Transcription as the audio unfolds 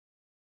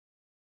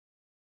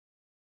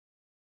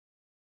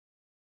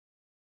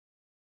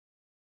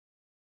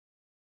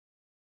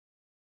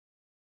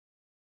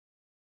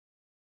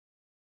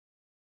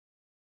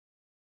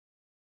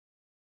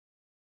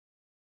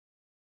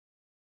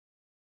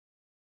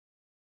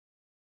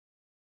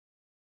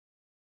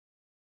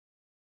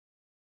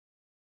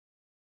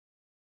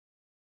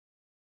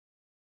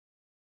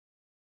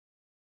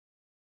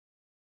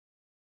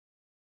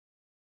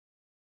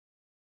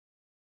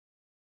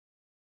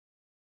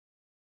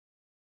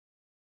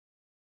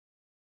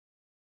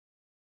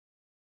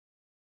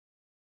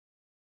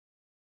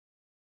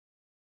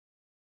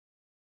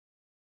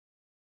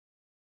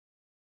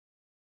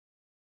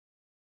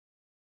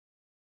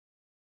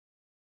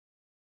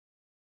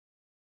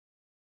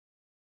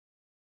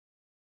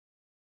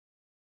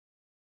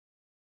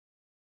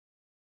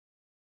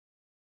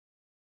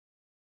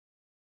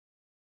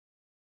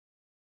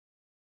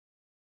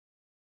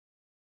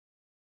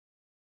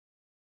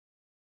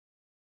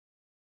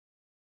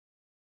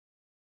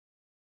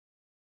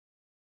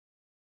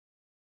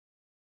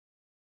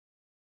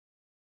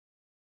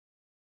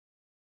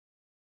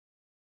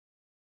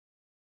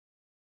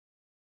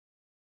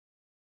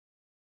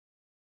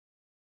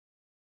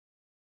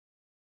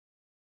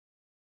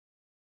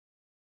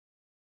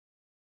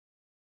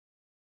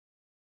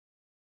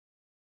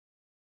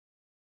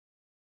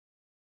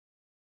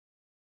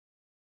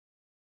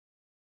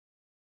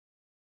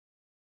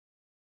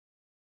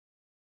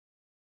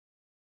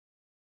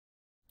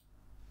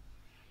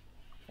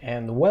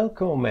and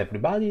welcome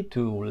everybody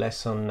to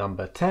lesson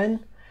number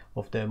 10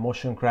 of the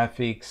motion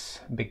graphics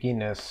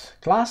beginners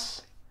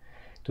class.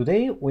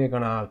 Today we're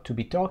gonna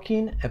be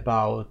talking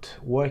about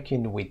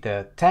working with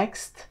the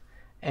text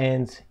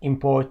and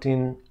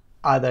importing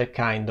other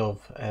kind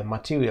of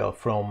material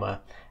from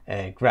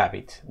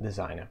Gravit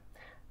Designer.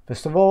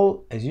 First of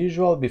all, as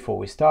usual, before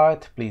we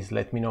start, please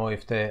let me know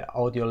if the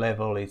audio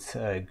level is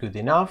good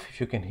enough, if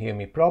you can hear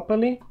me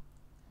properly.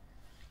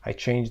 I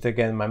changed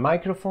again my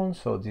microphone,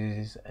 so this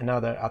is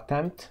another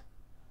attempt.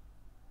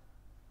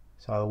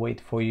 So I'll wait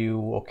for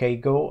you, okay,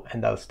 go,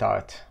 and I'll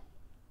start.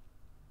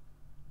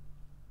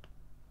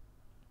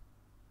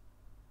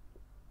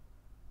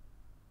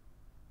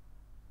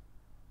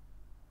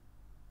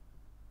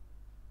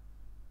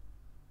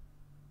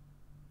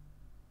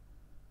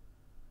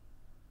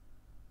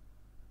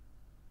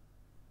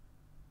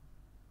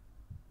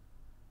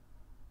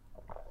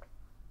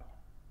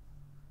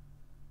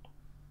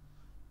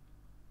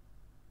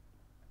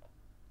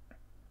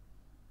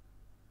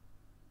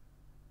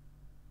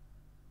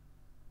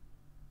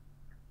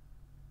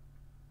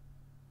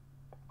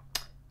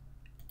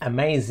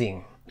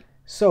 Amazing.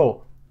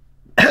 So,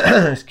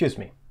 excuse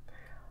me.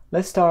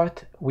 Let's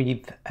start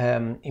with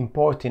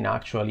importing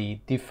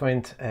actually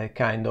different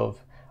kind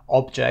of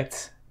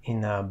objects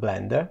in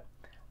Blender.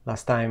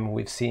 Last time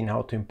we've seen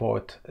how to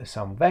import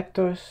some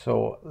vectors,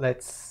 so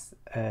let's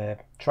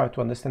try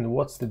to understand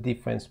what's the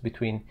difference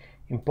between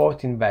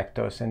importing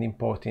vectors and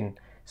importing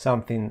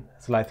something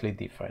slightly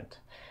different.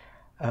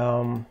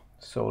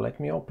 So let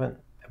me open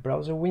a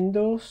browser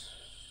windows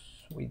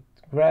with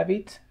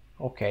Gravit.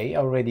 Okay,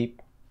 already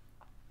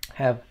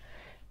have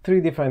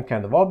three different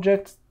kind of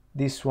objects.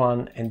 This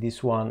one and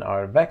this one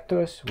are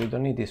vectors. We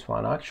don't need this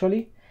one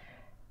actually.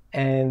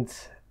 And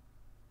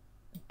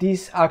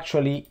this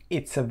actually,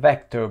 it's a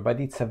vector,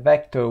 but it's a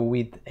vector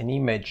with an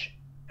image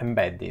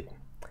embedded.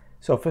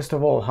 So first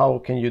of all, how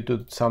can you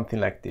do something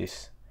like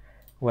this?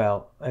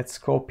 Well, let's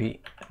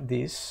copy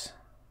this.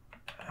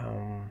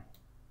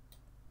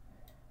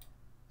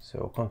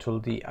 So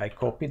Ctrl D, I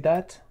copy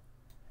that.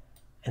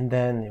 And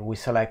then we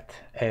select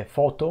a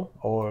photo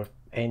or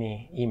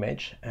any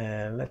image.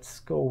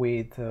 Let's go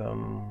with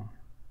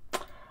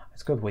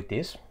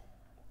this,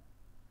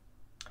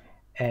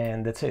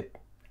 and that's it.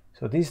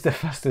 So this is the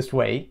fastest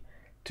way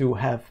to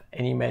have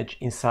an image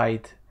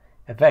inside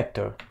a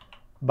vector.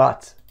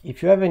 But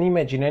if you have an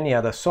image in any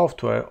other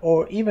software,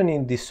 or even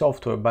in this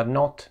software but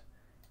not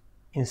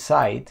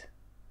inside,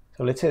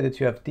 so let's say that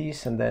you have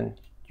this and then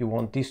you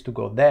want this to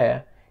go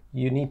there,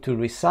 you need to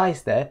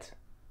resize that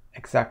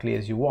exactly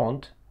as you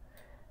want,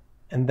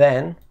 and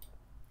then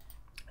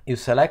you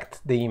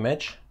select the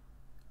image,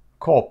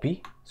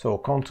 copy, so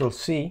Ctrl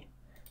C,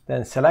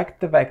 then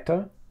select the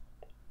vector,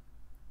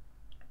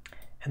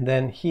 and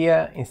then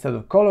here instead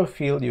of color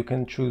fill you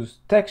can choose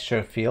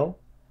texture fill,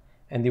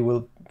 and it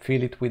will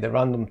fill it with a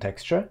random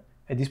texture.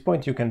 At this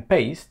point you can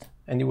paste,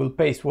 and it will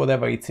paste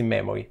whatever it's in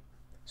memory.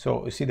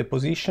 So you see the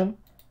position,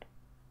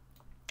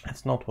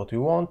 that's not what we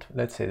want.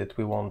 Let's say that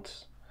we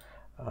want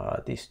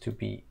this to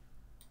be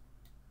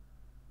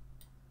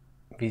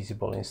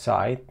visible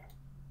inside.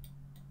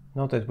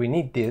 Not that we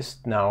need this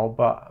now,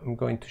 but I'm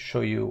going to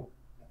show you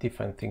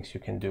different things you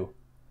can do.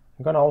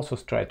 I'm gonna also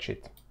stretch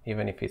it,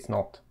 even if it's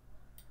not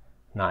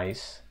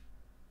nice.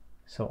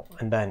 So,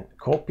 and then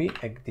copy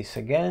this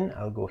again.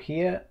 I'll go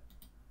here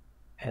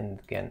and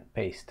again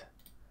paste.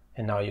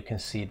 And now you can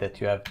see that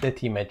you have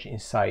that image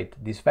inside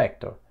this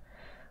vector.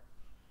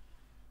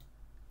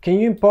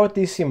 Can you import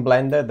this in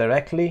Blender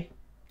directly?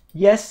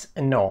 Yes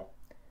and no.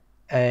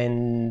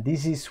 And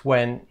this is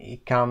when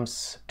it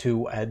comes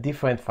to a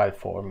different file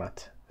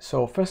format.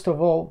 So first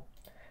of all,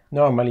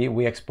 normally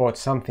we export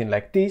something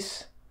like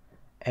this,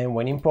 and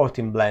when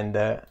importing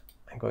Blender,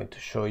 I'm going to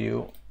show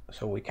you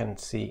so we can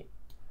see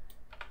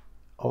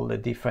all the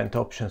different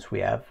options we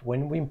have.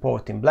 When we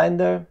import in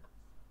Blender,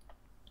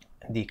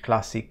 the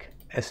classic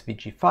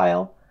SVG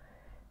file,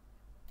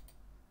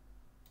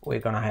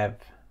 we're gonna have,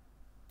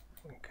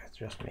 let's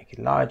just make it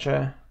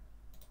larger,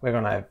 we're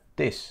gonna have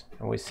this,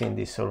 and we've seen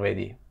this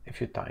already a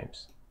few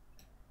times.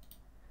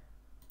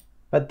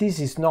 But this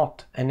is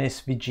not an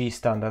SVG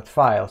standard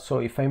file, so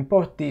if I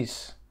import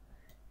this,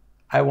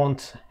 I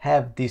won't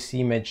have this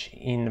image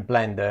in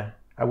Blender.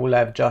 I will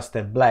have just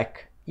a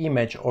black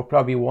image, or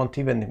probably won't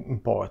even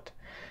import.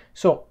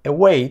 So a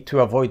way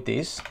to avoid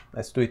this,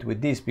 let's do it with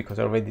this because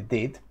I already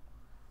did,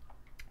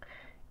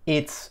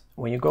 it's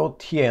when you go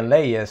here in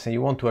layers and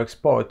you want to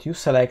export, you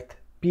select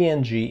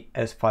PNG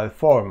as file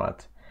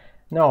format.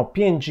 Now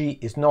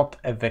PNG is not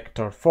a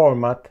vector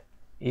format,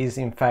 it is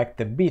in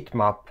fact a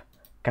bitmap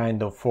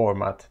kind of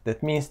format.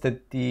 That means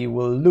that you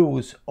will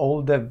lose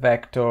all the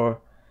vector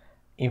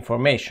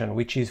information,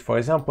 which is, for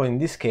example, in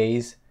this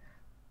case,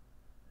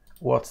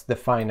 what's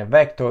define a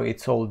vector,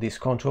 it's all this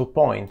control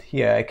point.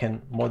 Here I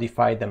can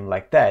modify them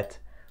like that,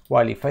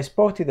 while if I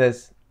export it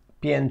as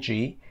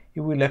PNG,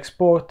 it will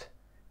export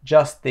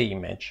just the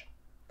image.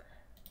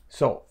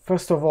 So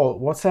first of all,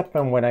 what's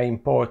happened when I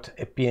import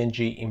a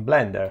PNG in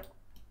Blender?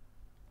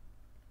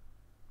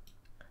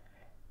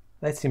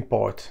 let's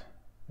import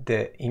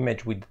the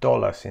image with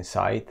dollars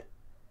inside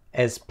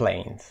as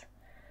planes.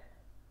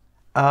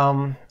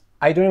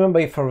 I don't remember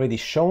if I already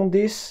shown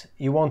this.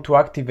 You want to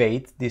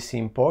activate this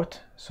import.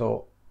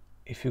 So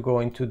if you go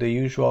into the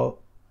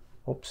usual,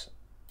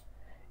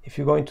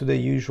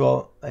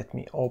 let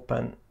me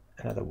open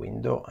another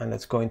window and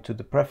let's go into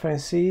the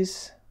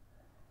preferences.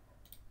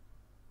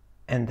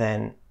 And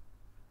then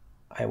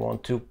I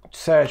want to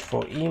search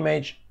for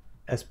image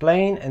as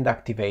plane and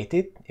activate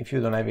it. If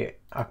you don't have it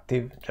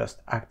active,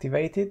 just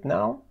activate it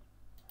now.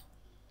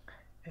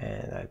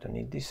 And I don't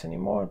need this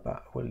anymore,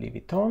 but we'll leave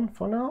it on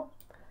for now.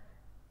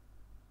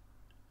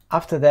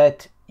 After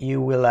that,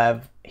 you will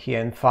have here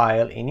in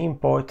file in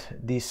import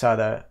this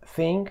other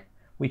thing,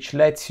 which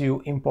lets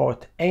you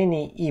import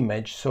any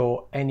image,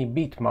 so any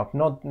bitmap,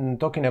 not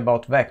talking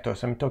about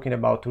vectors, I'm talking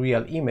about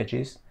real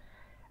images,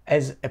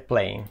 as a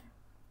plane.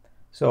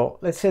 So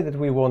let's say that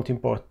we want to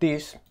import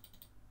this.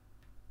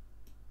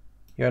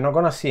 You're not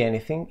gonna see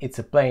anything, it's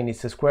a plane,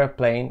 it's a square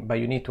plane, but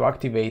you need to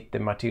activate the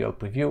material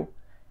preview,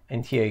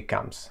 and here it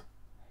comes.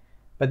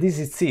 But this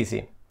is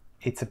easy.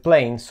 It's a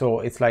plane, so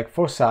it's like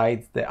 4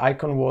 sides, the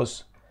icon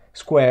was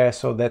square,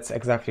 so that's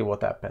exactly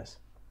what happens.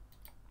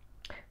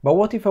 But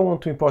what if I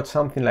want to import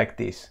something like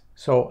this?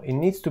 So it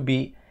needs to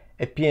be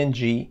a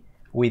PNG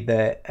with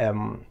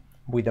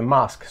a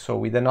mask, so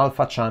with an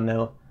alpha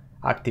channel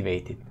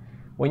activated.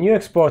 When you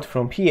export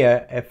from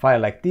here a file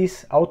like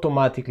this,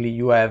 automatically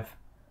you have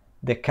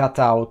the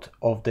cutout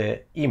of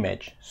the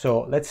image.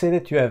 So let's say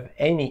that you have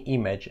any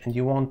image and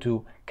you want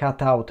to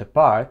cut out a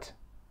part.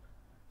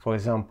 For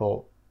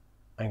example,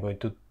 I'm going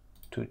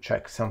to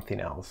check something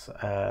else.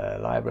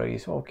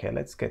 Libraries, okay,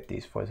 let's get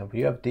this. For example,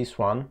 you have this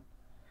one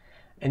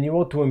and you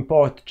want to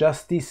import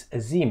just this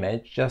as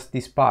image, just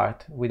this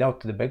part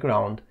without the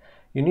background.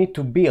 You need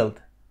to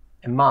build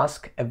a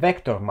mask, a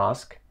vector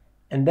mask,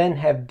 and then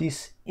have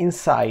this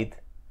inside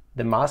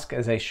the mask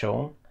as I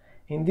shown.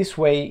 In this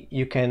way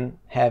you can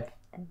have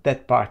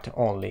that part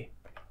only.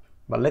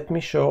 But let me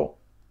show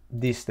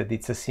this, that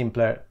it's a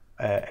simpler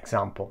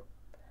example.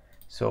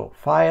 So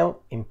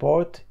file,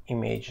 import,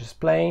 image as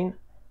plane,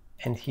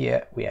 and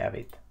here we have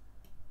it.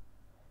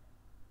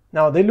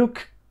 Now they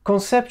look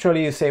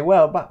conceptually, you say,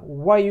 well, but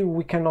why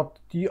we cannot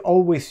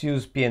always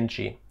use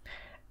PNG?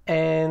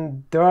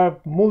 And there are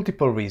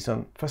multiple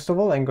reasons. First of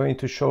all, I'm going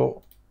to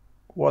show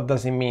what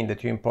does it mean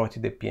that you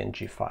imported a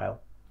PNG file.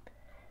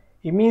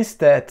 It means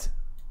that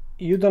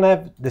you don't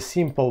have the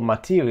simple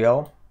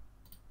material.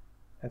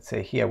 Let's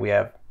say here we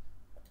have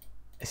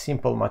a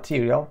simple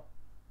material.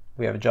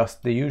 We have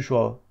just the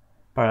usual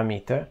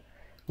parameter.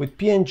 With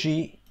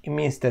PNG, it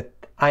means that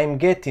I'm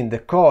getting the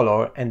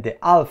color and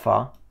the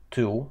alpha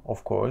too,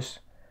 of course,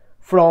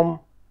 from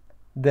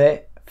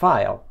the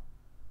file.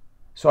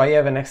 So I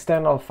have an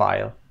external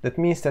file. That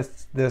means that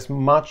there's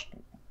much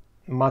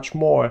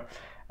more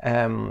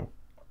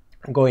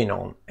going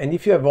on. And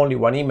if you have only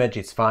one image,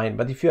 it's fine,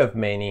 but if you have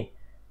many,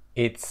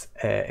 it's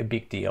a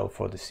big deal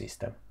for the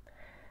system.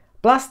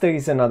 Plus there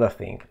is another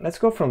thing. Let's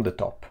go from the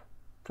top.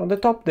 From the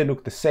top they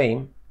look the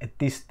same at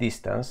this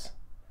distance,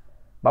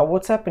 but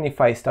what's happening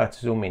if I start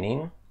zooming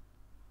in?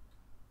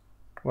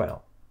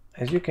 Well,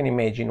 as you can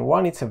imagine,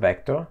 one it's a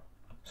vector,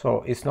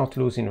 so it's not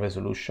losing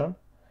resolution,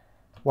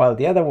 while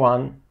the other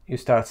one you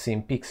start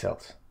seeing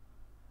pixels.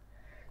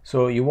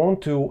 So you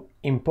want to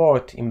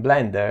import in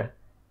Blender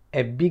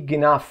a big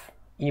enough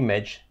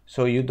image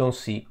so you don't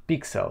see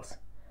pixels.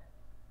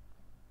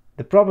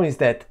 The problem is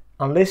that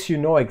unless you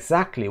know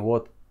exactly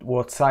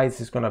what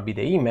size is going to be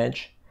the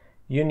image,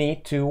 you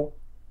need to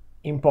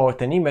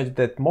import an image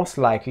that most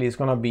likely is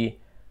going to be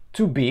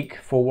too big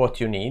for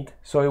what you need,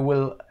 so it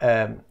will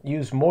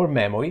use more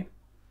memory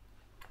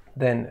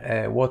than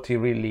what it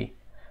really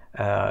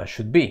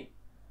should be,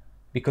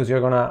 because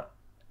you're going to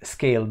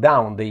scale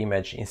down the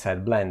image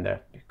inside Blender,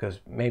 because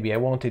maybe I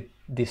wanted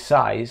this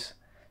size,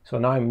 so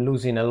now I'm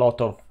losing a lot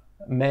of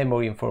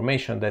memory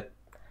information that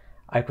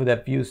I could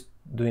have used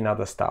doing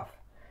other stuff.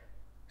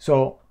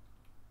 So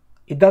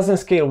it doesn't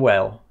scale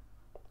well.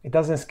 It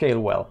doesn't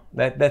scale well.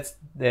 That's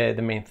the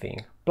main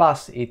thing.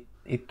 Plus it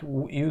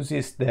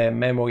uses the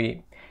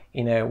memory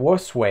in a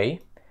worse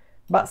way,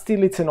 but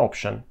still it's an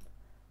option.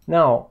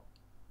 Now,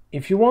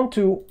 if you want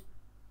to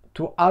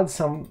add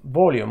some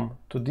volume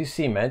to this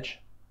image,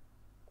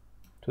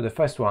 to the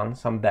first one,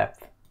 some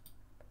depth,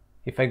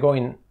 if I go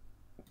in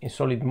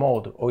solid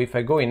mode or if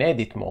I go in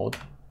edit mode,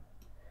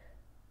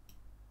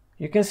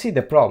 you can see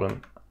the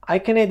problem. I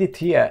can edit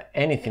here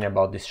anything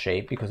about this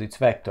shape because it's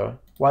vector,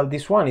 while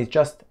this one is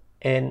just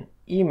an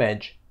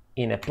image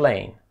in a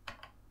plane.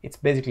 It's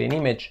basically an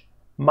image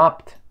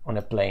mapped on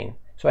a plane,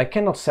 so I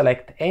cannot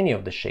select any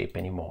of the shape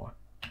anymore.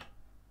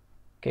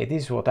 Okay,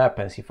 this is what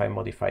happens if I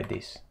modify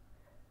this,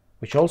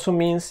 which also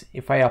means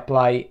if I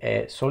apply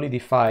a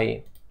solidify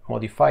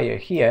modifier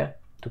here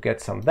to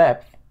get some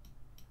depth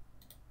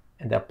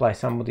and apply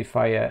some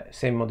modifier,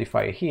 same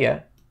modifier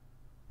here,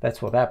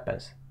 that's what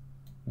happens.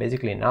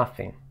 Basically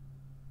nothing.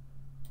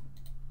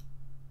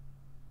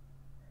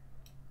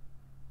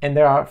 And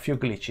there are a few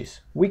glitches.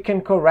 We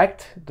can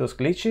correct those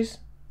glitches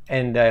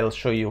and I'll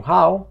show you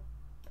how.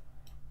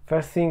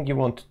 First thing you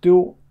want to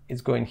do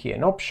is go in here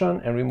in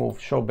option and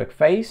remove show back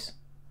face.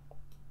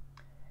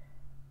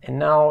 And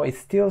now it's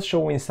still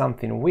showing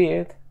something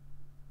weird.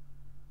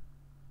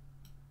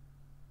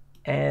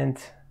 And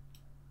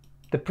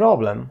the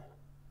problem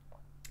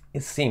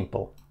is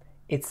simple.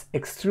 It's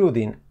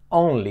extruding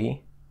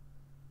only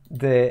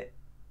the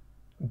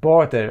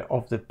border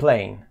of the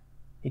plane.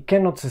 It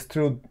cannot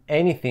extrude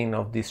anything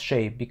of this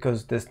shape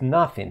because there's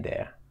nothing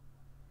there.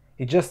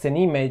 It's just an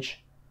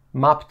image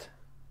mapped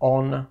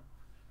on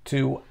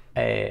to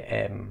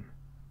a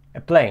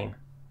plane.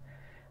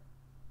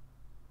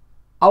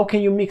 How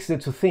can you mix the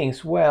two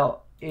things?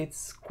 Well,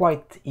 it's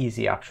quite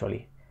easy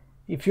actually.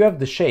 If you have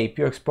the shape,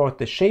 you export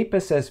the shape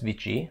as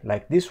SVG,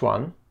 like this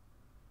one,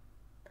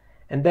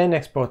 and then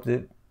export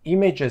the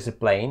image as a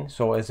plane,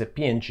 so as a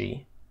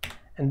PNG,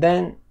 and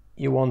then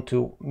you want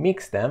to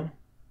mix them,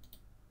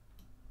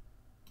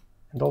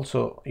 and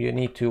also you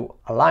need to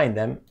align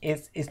them.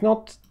 It's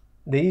not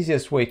the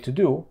easiest way to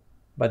do,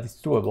 but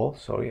it's doable.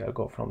 Sorry, I'll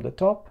go from the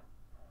top.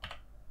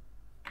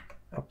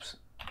 Oops.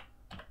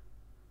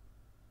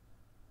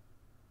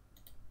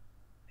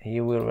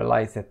 You will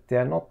realize that they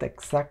are not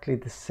exactly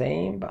the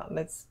same, but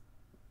let's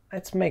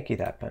make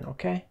it happen,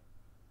 okay?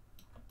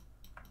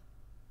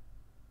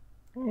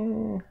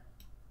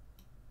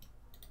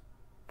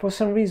 For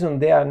some reason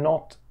they are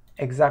not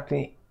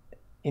exactly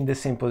in the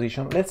same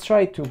position. Let's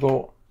try to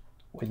go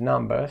with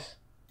numbers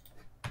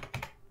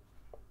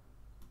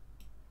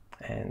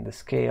and the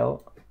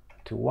scale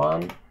to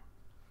 1,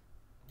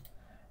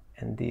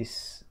 and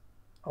this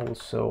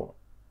also,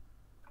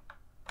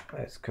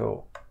 let's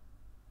go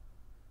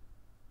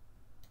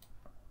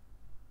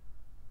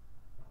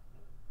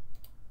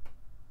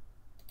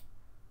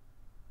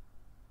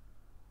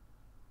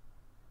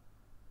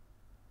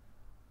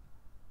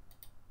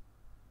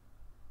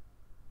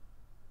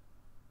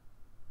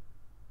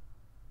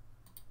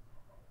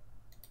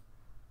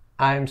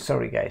I'm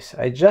sorry guys,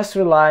 I just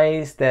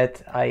realized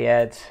that I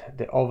had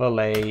the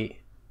overlay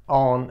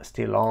on,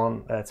 still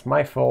on. That's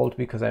my fault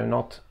because I'm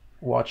not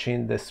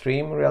watching the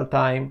stream real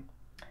time.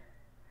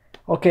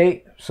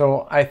 Okay,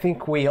 so I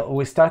think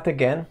we start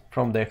again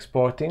from the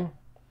exporting.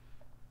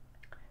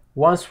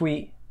 Once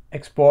we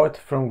export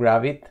from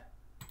Gravit,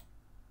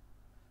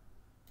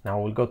 now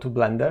we'll go to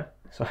Blender,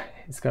 so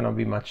it's gonna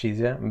be much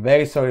easier. I'm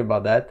very sorry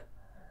about that.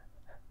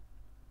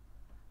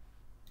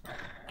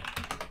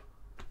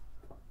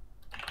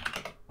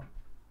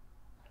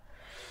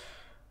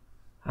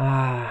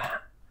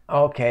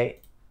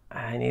 Okay,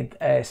 I need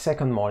a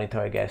second monitor,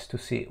 I guess, to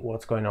see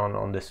what's going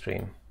on the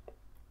stream.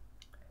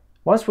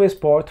 Once we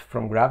export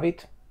from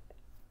Gravit,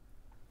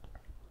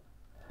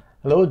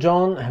 hello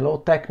John, hello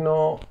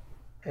Techno,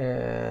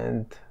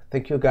 and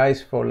thank you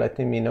guys for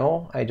letting me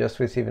know. I just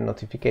received a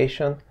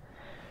notification,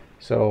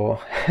 so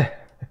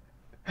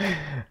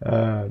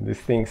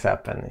these things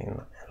happen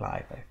in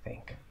live, I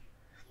think.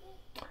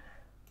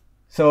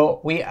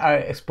 So we are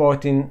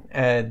exporting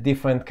a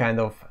different kind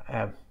of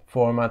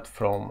format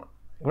from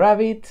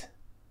Gravit.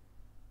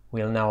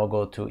 We'll now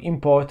go to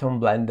import on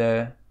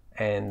Blender,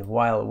 and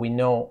while we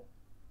know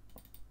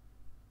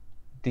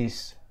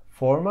this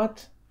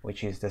format,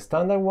 which is the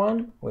standard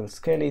one, we'll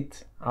scale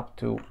it up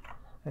to,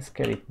 let's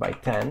scale it by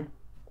 10,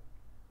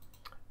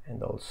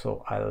 and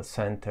also I'll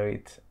center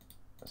it,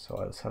 so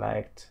I'll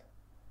select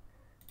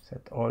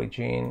set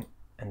origin,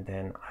 and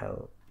then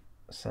I'll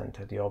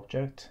center the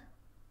object.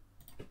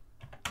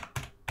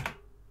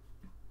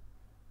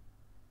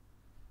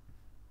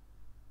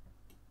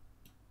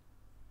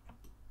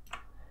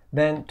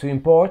 Then to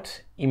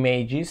import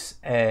images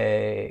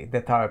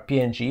that are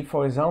PNG,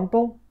 for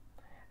example,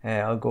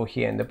 I'll go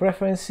here in the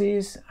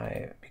preferences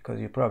because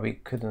you probably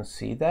couldn't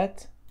see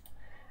that,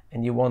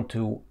 and you want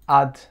to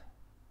add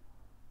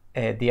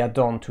the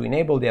add-on, to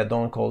enable the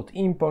add-on called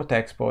import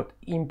export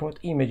import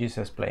images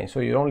as plane. So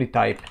you only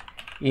type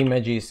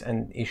images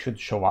and it should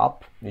show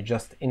up. You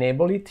just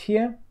enable it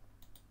here.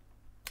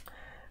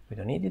 We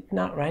don't need it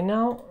now, right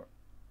now.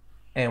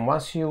 And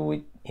once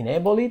you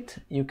enable it,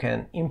 you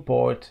can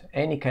import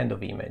any kind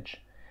of image.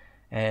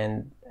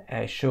 And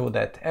I showed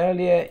that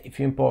earlier. If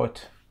you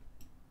import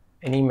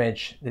an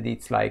image that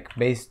it's like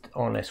based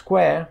on a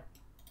square,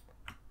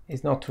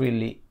 it's not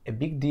really a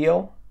big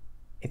deal.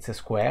 It's a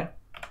square.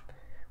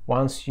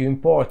 Once you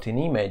import an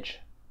image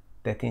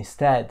that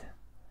instead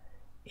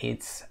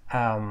it's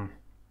a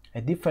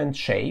different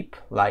shape,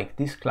 like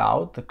this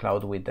cloud, the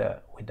cloud with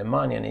the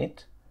money on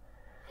it,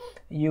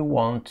 you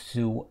want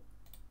to,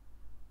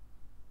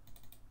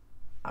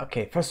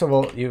 okay, first of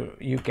all,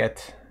 you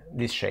get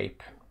this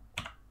shape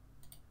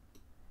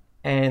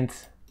and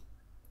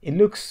it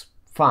looks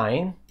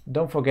fine.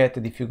 Don't forget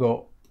that if you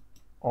go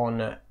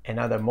on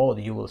another mode,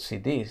 you will see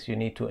this. You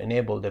need to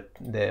enable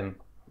the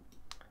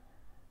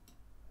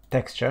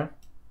texture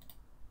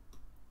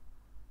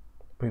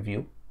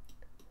preview,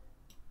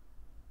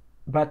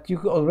 but you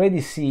already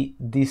see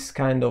this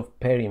kind of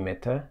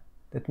perimeter.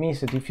 That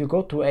means that if you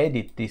go to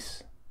edit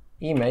this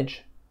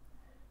image,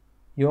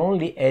 you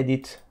only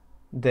edit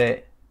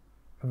the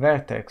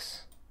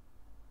vertex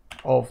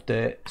of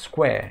the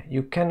square.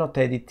 You cannot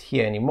edit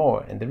here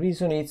anymore, and the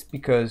reason is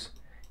because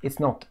it's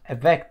not a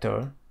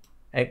vector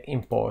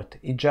import,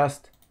 it's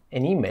just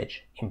an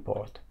image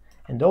import.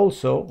 And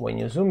also when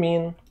you zoom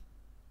in,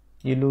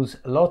 you lose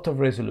a lot of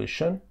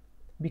resolution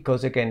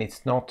because again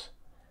it's not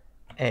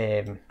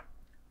a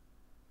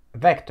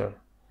vector.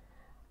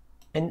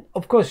 And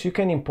of course you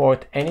can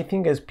import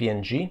anything as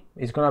PNG.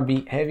 It's gonna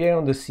be heavier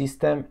on the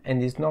system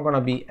and it's not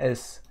gonna be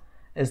as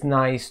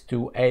nice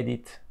to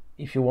edit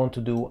if you want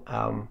to do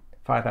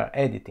further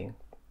editing.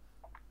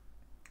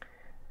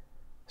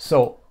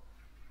 So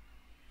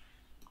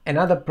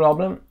another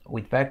problem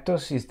with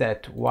vectors is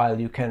that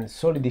while you can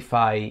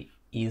solidify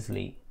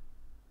easily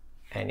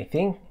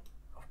anything,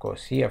 of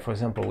course here for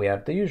example we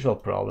have the usual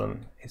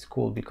problem. It's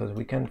cool because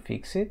we can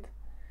fix it.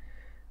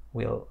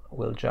 We'll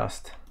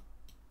just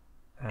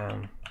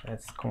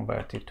let's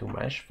convert it to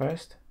mesh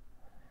first.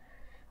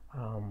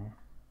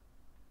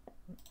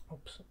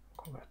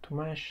 Convert to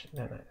mesh,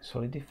 then I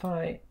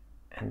solidify,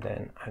 and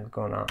then I'm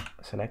gonna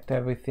select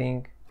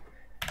everything,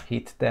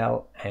 hit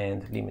del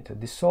and limited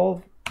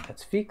dissolve.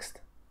 That's fixed.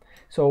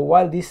 So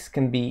while this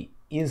can be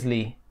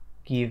easily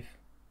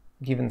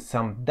given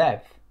some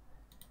depth,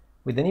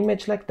 with an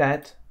image like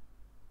that,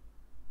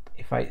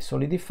 if I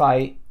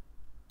solidify,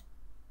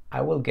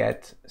 I will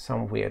get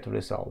some weird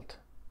result.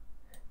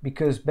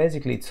 Because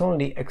basically it's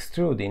only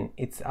extruding,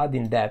 it's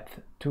adding depth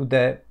to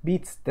the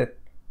bits that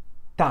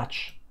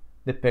touch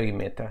the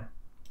perimeter.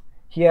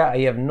 Here I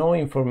have no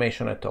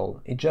information at all,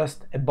 it's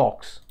just a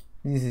box.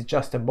 This is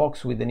just a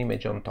box with an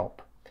image on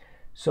top.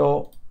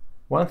 So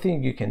one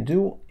thing you can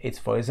do is,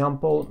 for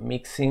example,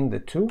 mixing the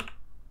two.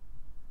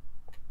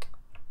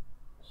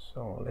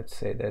 So let's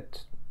say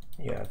that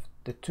you have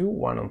the two,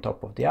 one on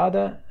top of the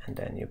other, and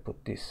then you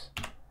put this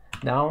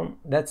down.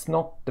 That's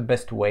not the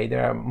best way.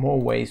 There are more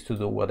ways to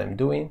do what I'm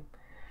doing.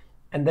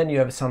 And then you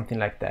have something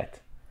like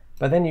that.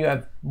 But then you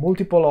have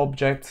multiple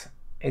objects.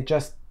 It's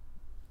just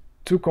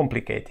too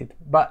complicated.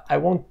 But I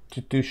want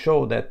to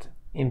show that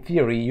in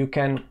theory you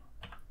can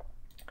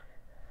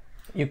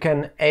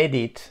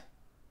edit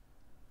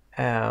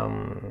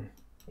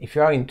if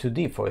you are in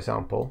 2D, for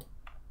example,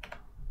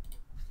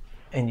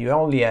 and you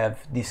only have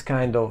this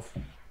kind of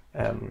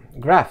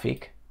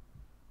graphic,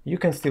 you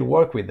can still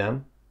work with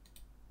them.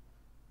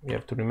 You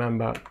have to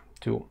remember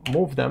to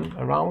move them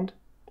around.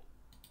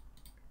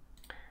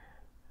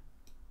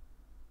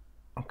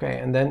 Okay,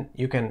 and then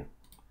you can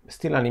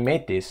still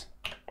animate this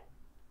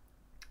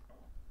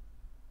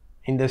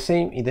in the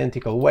same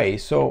identical way.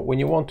 So when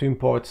you want to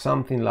import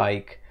something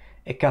like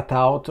a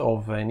cutout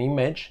of an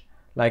image,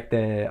 like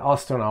the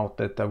astronaut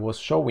that I was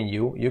showing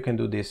you, you can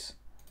do this.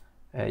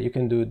 You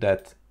can do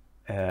that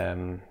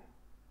in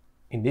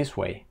this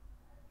way.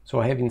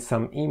 So having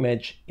some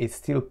image is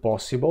still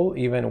possible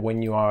even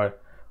when you are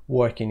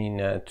working in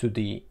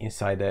 2D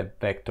inside a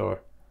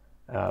vector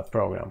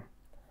program.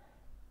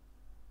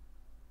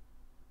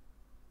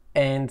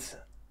 And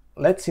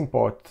let's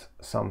import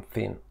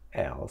something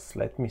else.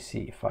 Let me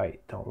see if I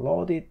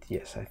download it.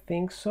 Yes, I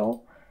think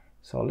so.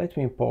 So let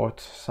me import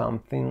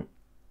something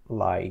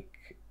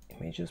like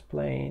images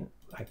plane,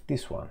 like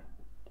this one.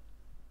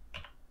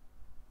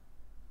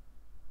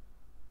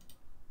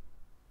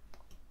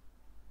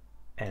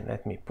 And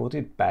let me put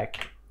it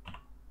back.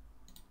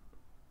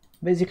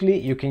 Basically,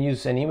 you can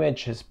use an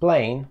image as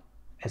plane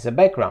as a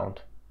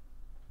background.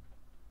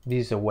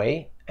 This is a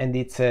way, and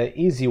it's an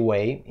easy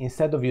way.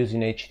 Instead of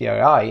using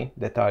HDRI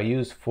that are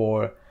used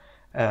for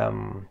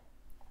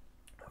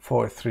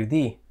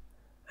 3D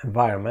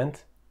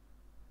environment,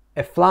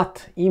 a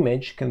flat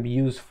image can be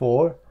used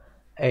for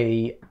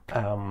a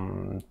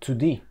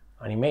 2D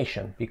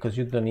animation, because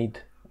you don't need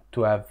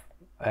to have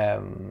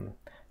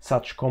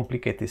such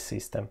complicated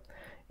system.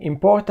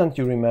 Important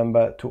you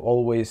remember to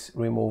always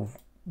remove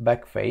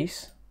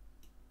backface,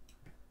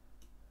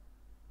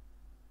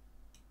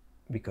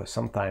 because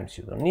sometimes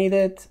you don't need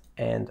it.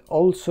 And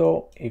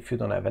also, if you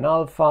don't have an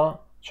alpha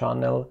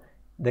channel,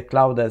 the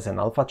cloud has an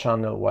alpha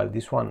channel while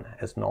this one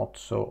has not,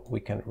 so we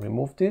can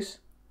remove this.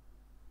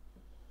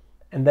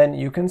 And then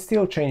you can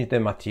still change the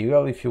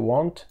material if you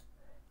want.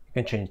 You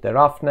can change the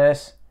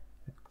roughness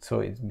so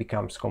it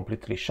becomes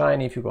completely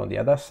shiny if you go on the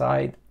other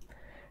side.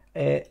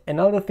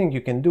 Another thing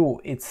you can do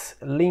is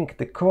link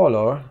the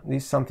color.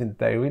 This is something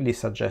that I really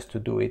suggest to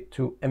do it,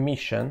 to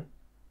emission,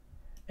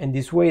 and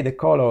this way the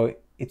color,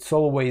 it's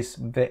always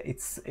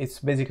it's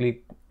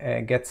basically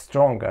gets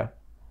stronger,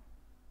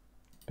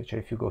 especially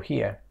if you go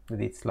here,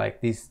 that it's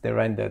like this, the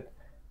rendered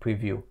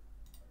preview.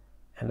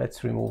 And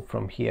let's remove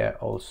from here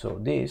also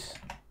this.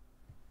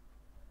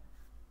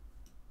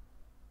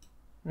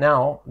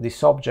 Now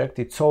this object,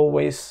 it's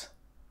always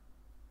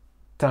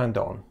turned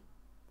on.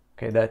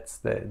 Okay, that's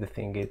the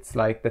thing. It's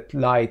like that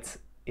light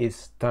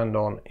is turned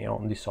on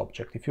this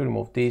object. If you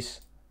remove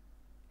this,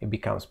 it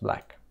becomes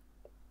black.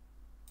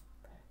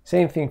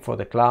 Same thing for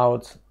the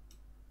clouds.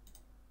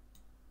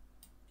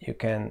 You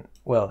can,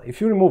 well,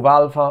 if you remove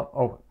alpha,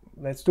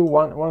 let's do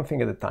one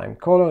thing at a time.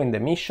 Color in the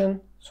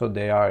emission, so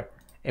they are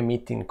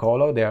emitting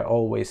color. They are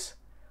always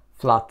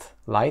flat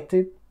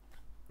lighted,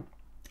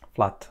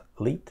 flat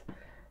lit.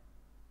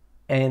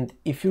 And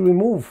if you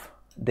remove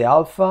the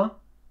alpha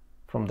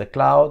from the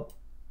cloud,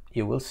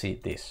 you will see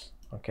this.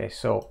 Okay,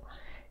 so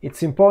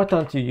it's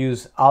important to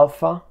use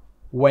alpha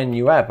when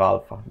you have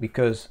alpha,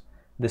 because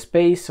the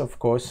space, of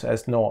course,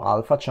 has no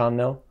alpha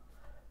channel,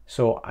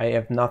 so I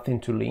have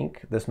nothing to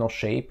link. There's no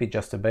shape, it's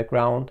just a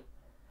background.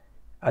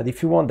 And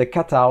if you want the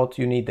cutout,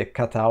 you need the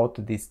cutout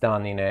that is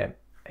done in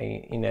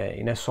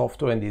a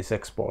software and is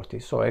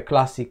exported. So a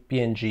classic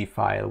PNG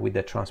file with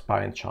a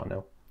transparent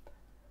channel.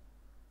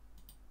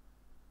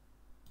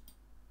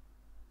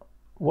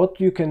 What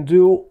you can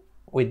do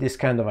with this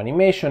kind of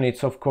animation,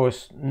 it's of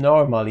course,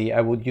 normally I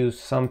would use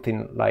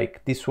something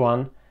like this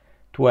one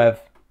to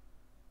have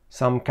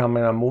some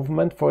camera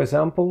movement, for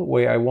example,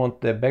 where I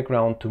want the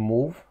background to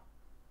move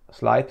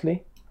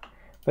slightly.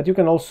 But you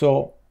can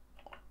also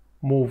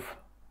move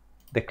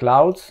the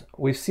clouds.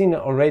 We've seen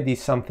already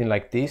something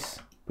like this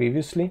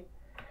previously.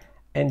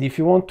 And if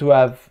you want to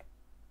have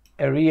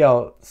a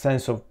real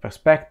sense of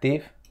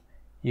perspective,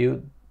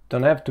 you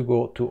don't have to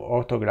go to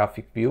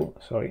orthographic view,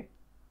 sorry.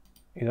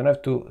 You don't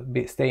have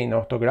to stay in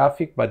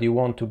orthographic, but you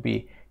want to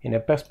be in a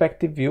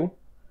perspective view.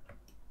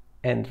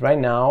 And right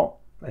now,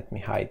 let me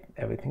hide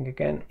everything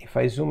again. If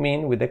I zoom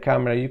in with the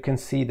camera, you can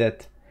see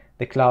that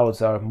the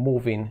clouds are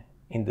moving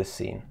in the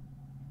scene.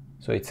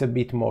 So it's a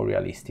bit more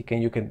realistic,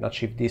 and you can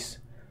achieve this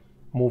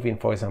moving,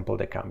 for example,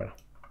 the camera.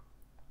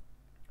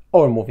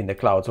 Or moving the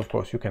clouds, of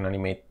course, you can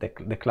animate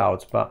the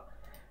clouds, but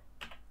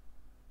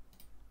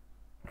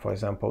for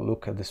example,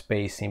 look at the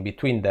space in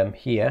between them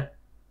here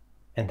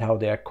and how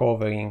they are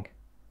covering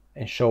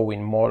and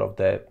showing more of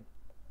the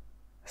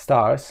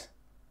stars.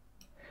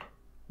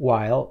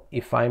 While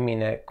if I'm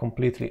in a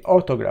completely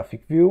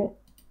orthographic view,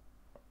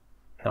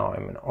 now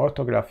I'm in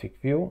orthographic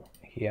view,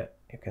 here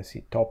you can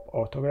see top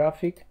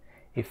orthographic.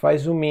 If I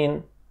zoom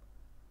in,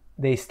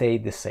 they stay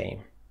the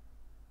same.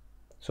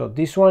 So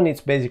this one is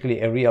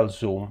basically a real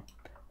zoom,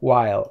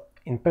 while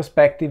in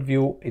perspective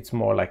view, it's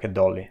more like a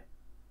dolly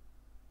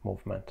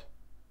movement.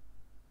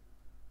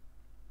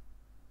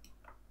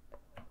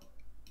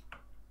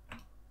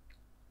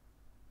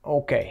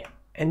 Okay,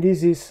 and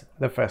this is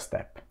the first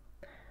step.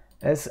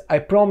 As I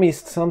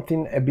promised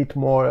something a bit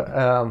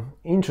more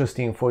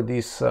interesting for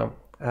this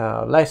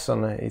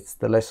lesson, it's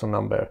the lesson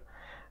number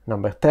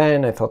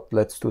 10. I thought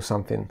let's do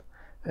something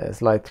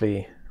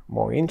slightly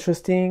more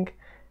interesting,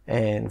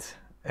 and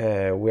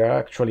we are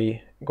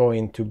actually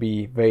going to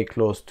be very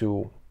close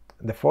to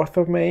the 4th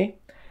of May.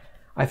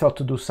 I thought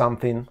to do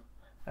something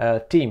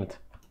themed,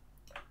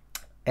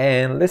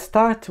 and let's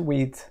start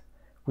with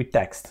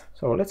text.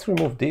 So let's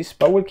remove this,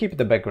 but we'll keep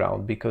the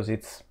background because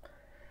it's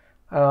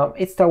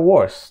Star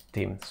Wars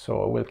themed,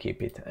 so we'll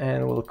keep it,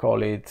 and we'll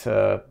call it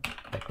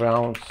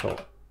background, so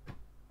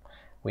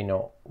we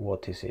know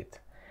what is it.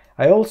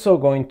 I also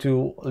going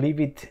to leave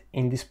it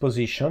in this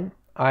position.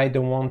 I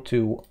don't want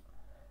to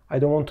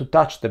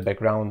touch the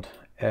background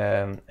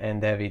and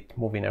have it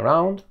moving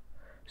around.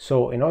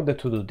 So in order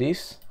to do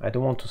this, I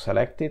don't want to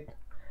select it.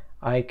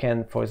 I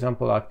can, for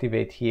example,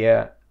 activate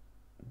here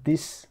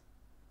this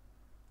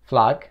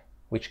flag,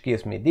 which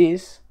gives me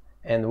this,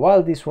 and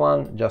while this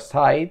one just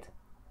hide,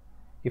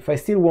 if I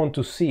still want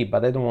to see,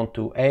 but I don't want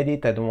to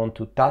edit, I don't want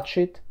to touch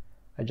it,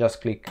 I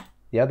just click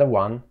the other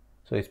one,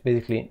 so it's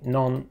basically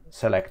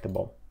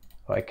non-selectable.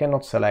 So I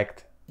cannot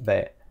select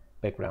the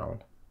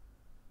background.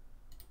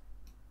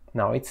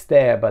 Now it's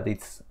there, but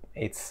it's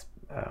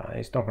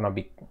not going to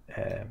be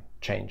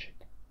changed.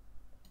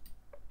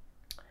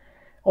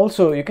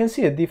 Also, you can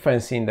see a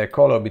difference in the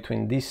color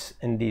between this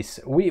and this.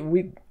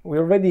 We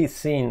already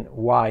seen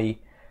why,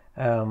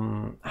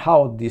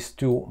 how these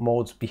two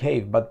modes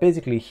behave, but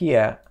basically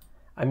here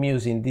I'm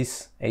using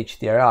this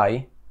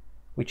HDRI,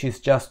 which is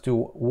just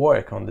to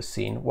work on the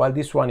scene, while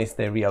this one is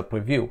the real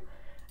preview.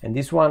 And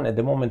this one at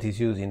the moment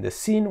is using the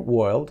scene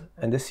world,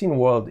 and the scene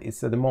world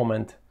is at the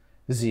moment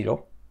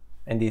 0,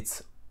 and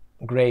it's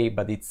gray,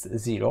 but it's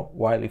 0.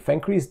 While if I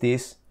increase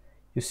this,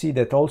 you see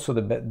that also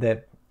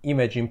the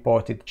image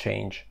imported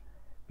change,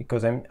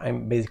 because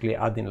I'm basically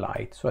adding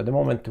light. So at the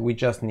moment we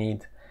just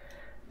need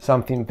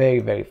something very,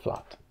 very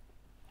flat.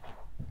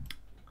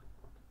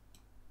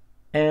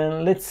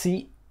 And let's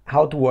see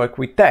how to work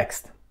with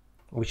text,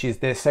 which is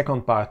the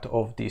second part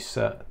of this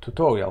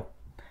tutorial.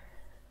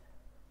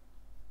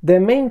 The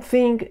main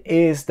thing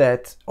is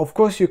that, of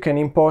course, you can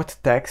import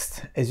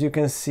text, as you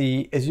can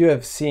see, as you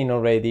have seen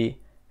already,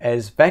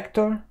 as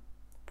vector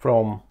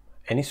from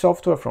any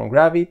software, from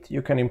Gravit.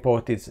 You can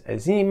import it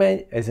as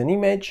an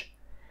image,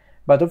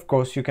 but of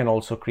course you can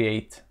also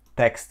create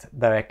text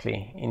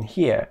directly in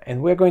here.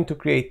 And we're going to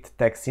create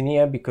text in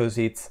here because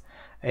it's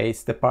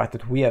the part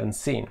that we haven't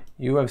seen.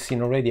 You have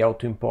seen already how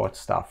to import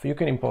stuff. You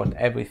can import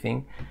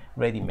everything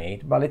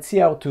ready-made, but let's see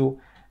how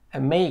to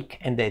make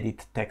and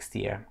edit text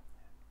here.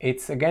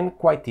 It's again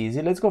quite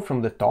easy. Let's go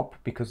from the top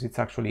because it's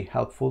actually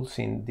helpful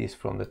seeing this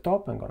from the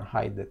top. I'm going to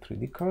hide the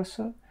 3D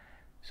cursor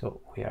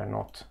so we are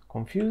not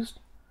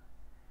confused.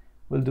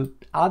 We'll do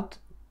add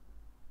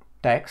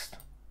text,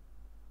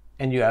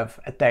 and you have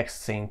a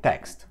text saying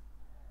text.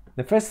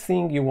 The first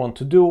thing you want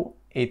to do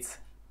is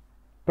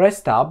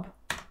press tab,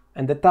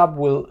 and the tab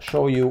will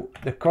show you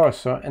the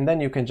cursor, and then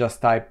you can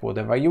just type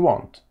whatever you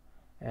want.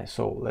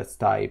 So let's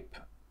type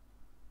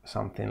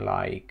something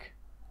like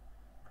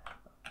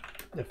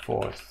the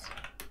 4th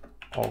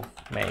of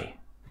May.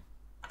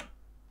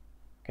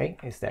 Okay,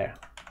 it's there.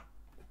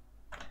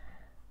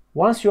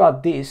 Once you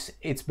add this,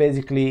 it's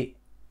basically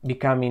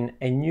becoming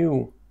a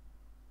new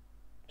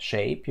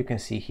shape. You can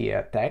see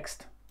here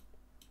text,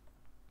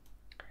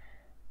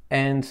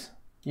 and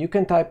you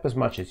can type as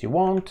much as you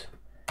want.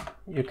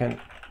 You can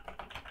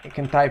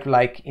type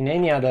like in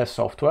any other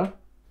software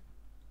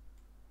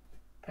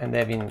and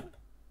having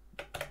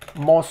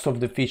most of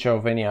the feature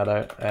of any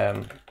other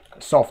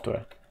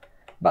software.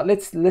 But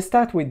let's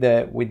start with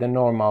the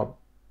normal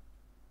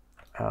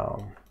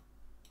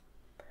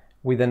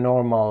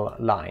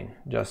line,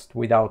 just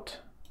without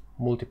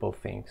multiple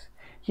things.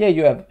 Here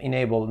you have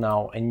enabled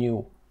now a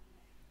new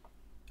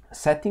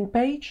setting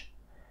page,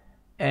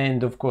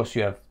 and of course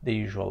you have the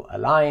usual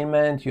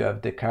alignment, you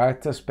have the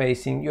character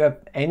spacing, you have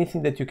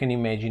anything that you can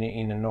imagine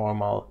in a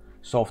normal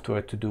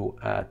software to do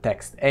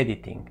text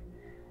editing.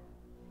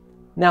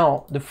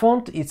 Now the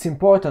font, it's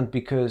important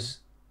because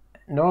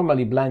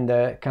normally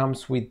Blender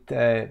comes with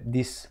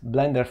this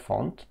Blender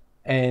font,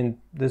 and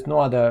there's no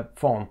other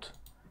font.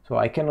 So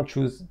I cannot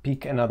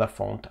pick another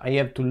font. I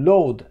have to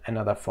load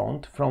another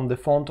font from the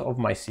font of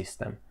my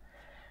system,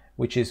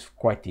 which is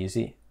quite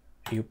easy.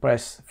 You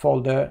press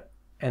folder,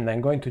 and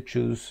I'm going to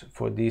choose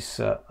for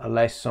this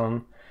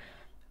lesson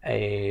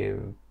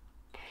the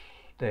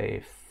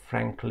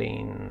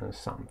Franklin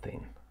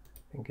something.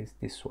 I think it's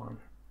this one.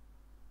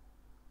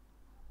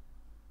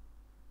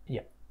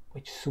 Yeah,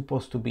 which is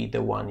supposed to be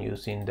the one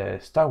used in the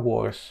Star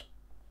Wars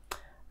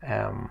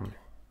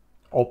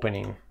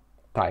opening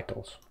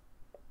titles.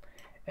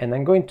 And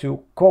I'm going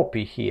to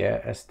copy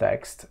here as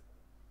text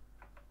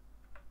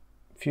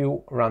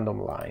few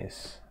random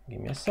lines.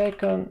 Give me a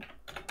second.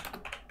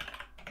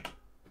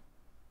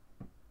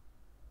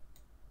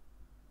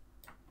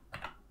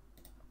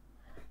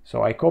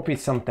 So I copied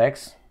some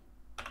text,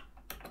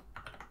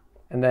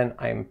 and then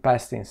I'm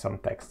pasting some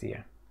text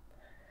here.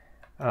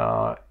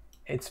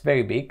 It's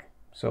very big,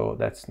 so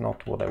that's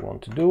not what I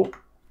want to do.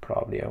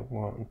 Probably I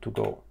want to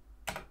go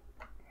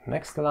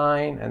next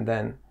line, and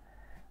then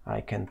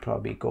I can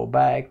probably go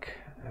back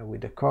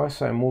with the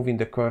cursor. I'm moving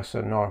the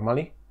cursor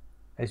normally,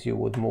 as you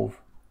would move.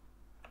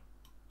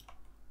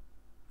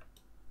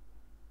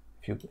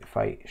 If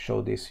I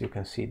show this, you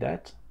can see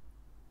that.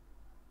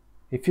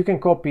 If you can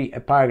copy a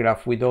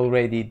paragraph with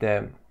already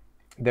the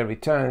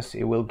returns,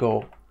 it will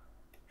go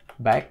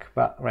back,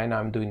 but right now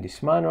I'm doing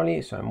this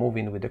manually, so I'm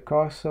moving with the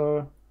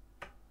cursor.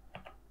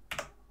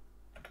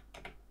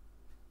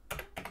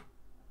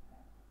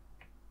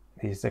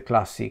 This is the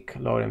classic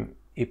lorem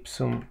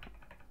ipsum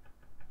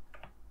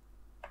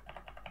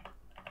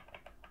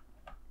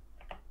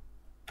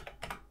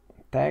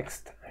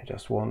text. I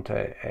just want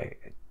a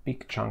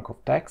big chunk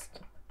of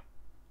text.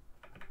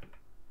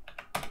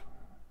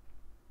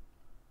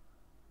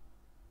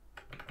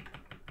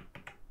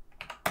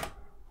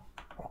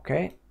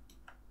 Okay,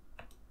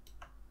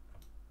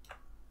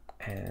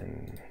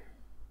 and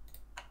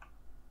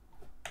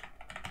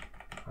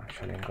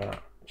actually I'm gonna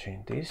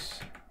change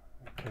this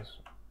because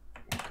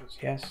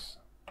yes.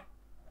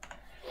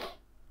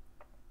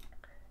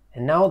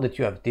 And now that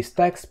you have this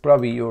text,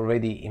 probably you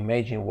already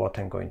imagine what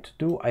I'm going to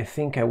do. I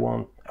think I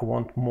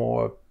want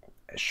more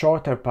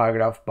shorter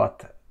paragraph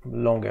but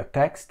longer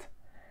text,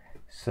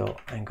 so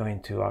I'm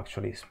going to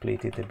actually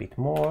split it a bit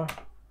more.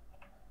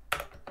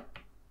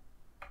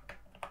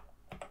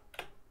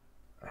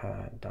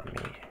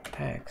 Dummy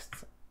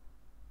text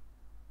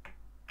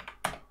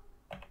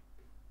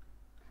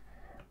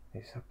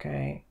is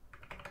okay.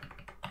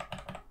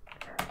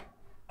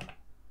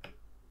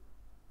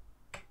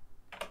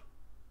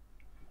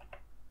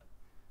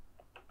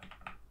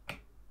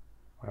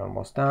 We're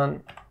almost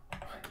done.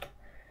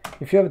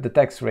 If you have the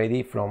text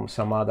ready from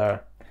some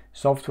other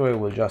software,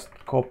 we'll just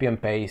copy and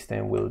paste,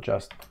 and we'll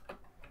just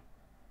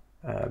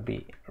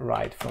be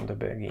right from the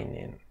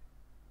beginning.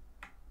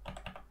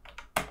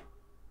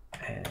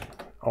 And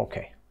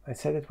okay,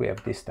 let's say that we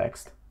have this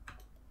text.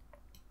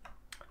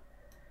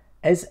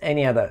 As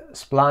any other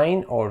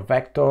spline or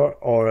vector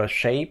or a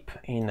shape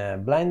in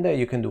Blender,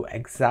 you can do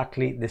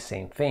exactly the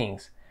same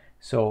things.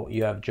 So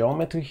you have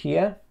geometry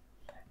here,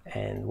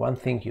 and one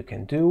thing you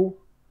can do,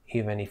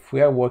 even if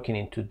we are working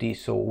in 2D,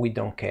 so we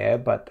don't care,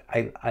 but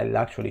I'll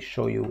actually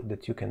show you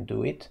that you can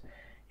do it.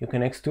 You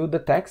can extrude the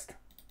text,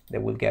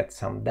 that will get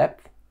some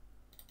depth.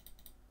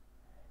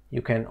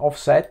 You can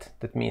offset,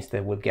 that means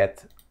that will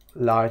get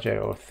larger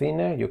or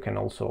thinner. You can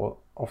also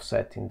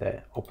offset in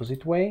the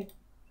opposite way.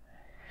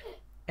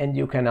 And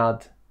you can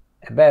add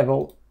a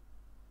bevel,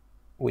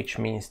 which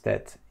means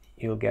that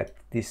you'll get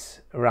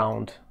this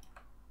round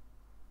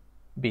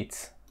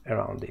bits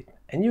around it.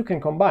 And you can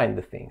combine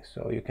the things,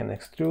 so you can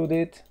extrude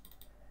it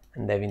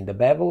and having the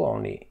bevel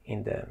only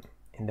in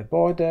the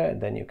border,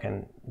 and then you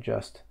can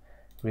just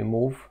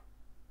remove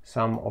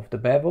some of the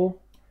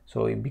bevel,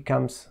 so it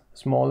becomes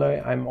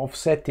smaller. I'm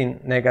offsetting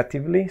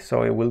negatively,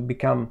 so it will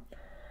become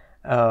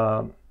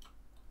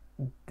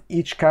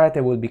each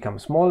character will become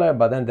smaller,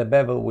 but then the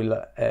bevel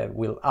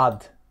will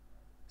add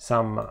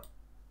some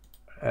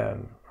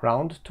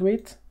round to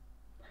it.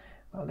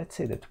 Let's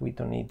say that we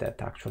don't need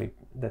that actually,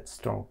 that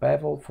strong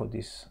bevel for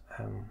this.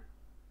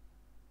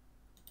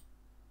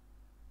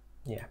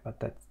 Yeah, but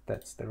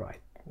that's the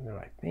right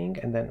thing.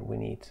 And then we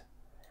need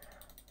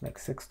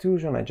max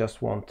extrusion. I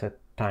just want a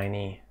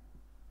tiny,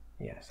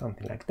 yeah,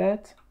 something like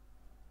that.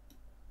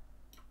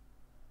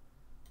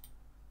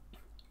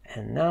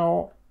 And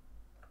now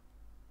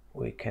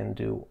we can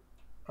do,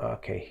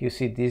 okay, you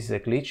see this is a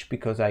glitch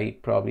because I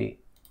probably,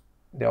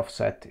 the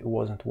offset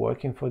wasn't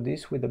working for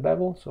this with the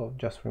bevel, so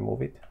just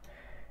remove it.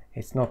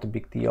 It's not a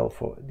big deal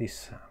for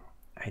this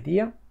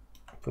idea,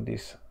 for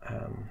this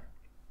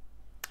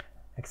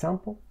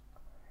example.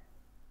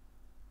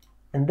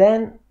 And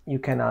then you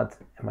can add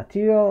a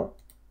material.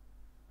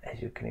 As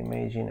you can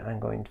imagine, I'm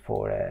going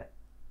for a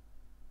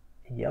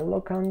yellow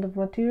kind of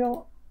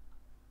material.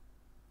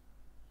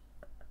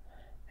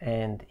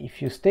 And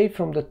if you stay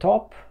from the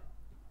top,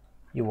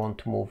 you want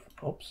to move,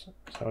 oops,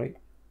 sorry,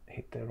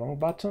 hit the wrong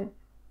button.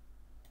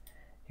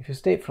 If you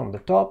stay from the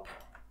top,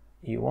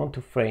 you want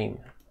to frame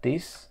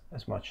this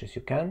as much as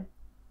you can.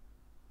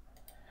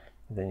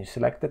 Then you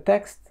select the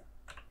text,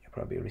 you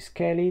probably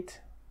rescale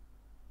it.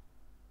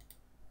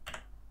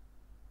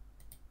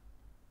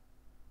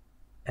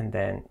 And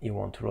then you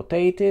want to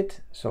rotate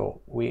it.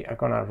 So we are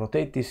gonna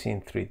rotate this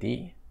in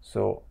 3D.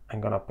 So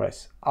I'm gonna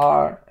press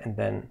R and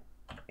then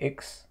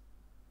X.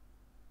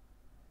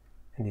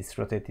 And it's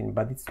rotating,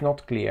 but it's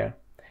not clear.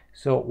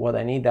 So what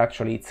I need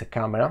actually, it's a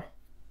camera.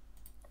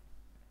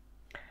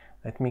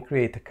 Let me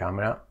create a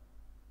camera.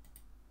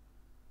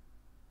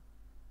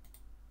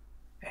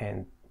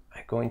 And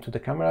I go into the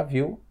camera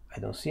view. I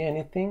don't see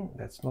anything.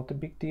 That's not a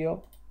big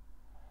deal.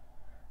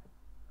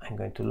 I'm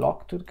going to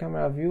lock to the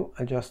camera view.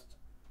 I just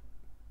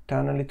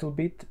turn a little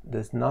bit.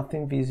 There's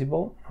nothing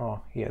visible.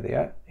 Oh, here they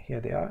are.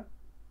 Here they are.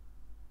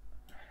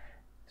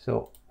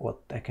 So what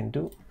I can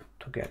do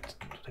to get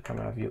to the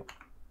camera view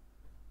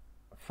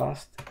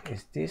fast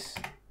is this.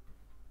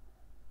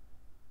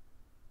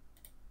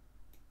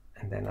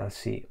 And then I'll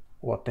see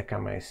what the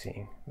camera is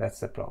seeing. That's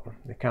the problem.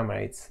 The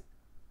camera it's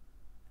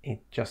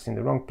just in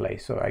the wrong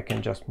place. So I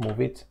can just move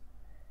it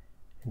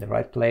in the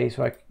right place.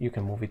 So you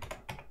can move it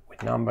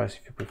with numbers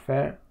if you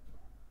prefer.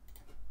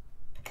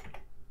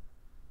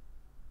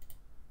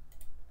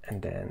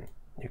 And then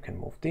you can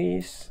move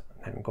this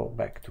and go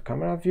back to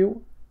camera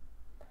view.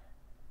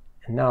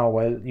 And now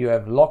while you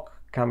have lock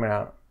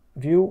camera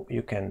view,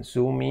 you can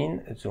zoom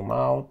in, zoom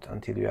out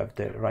until you have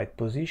the right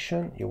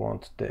position. You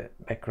want the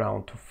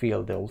background to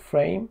fill the whole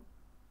frame.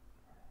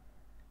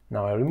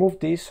 Now I remove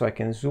this so I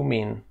can zoom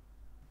in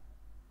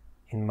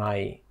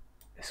my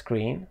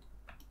screen.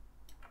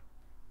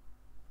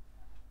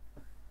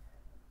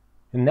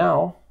 And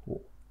now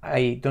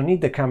I don't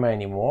need the camera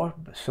anymore,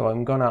 so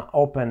I'm gonna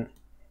open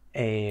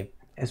a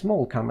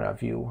small camera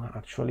view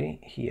actually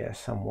here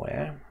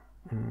somewhere.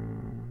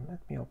 Let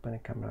me open a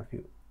camera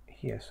view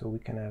here so we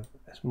can have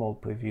a small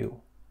preview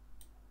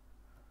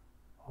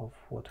of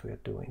what we are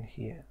doing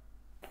here.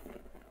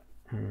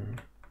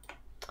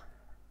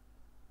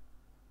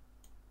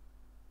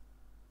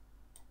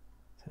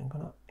 So I'm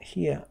gonna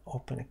here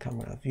open a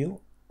camera view.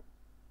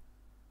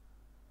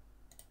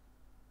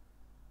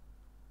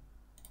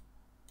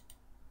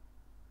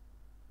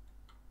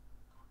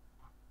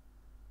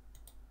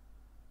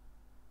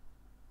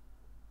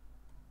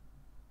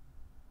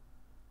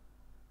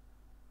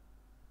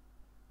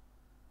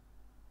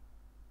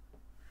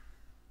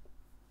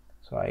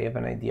 So I have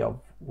an idea of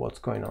what's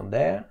going on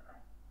there.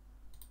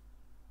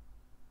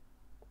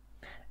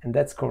 And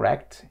that's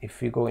correct.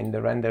 If you go in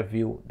the render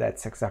view,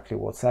 that's exactly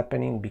what's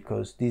happening,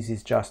 because this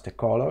is just a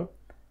color,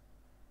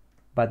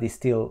 but it's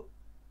still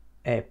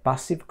a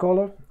passive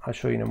color. I'll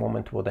show you in a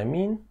moment what I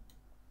mean.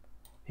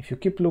 If you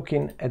keep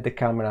looking at the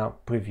camera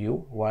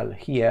preview, while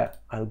here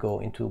I'll go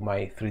into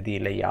my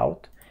 3D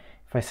layout.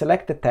 If I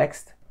select the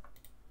text,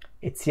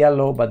 it's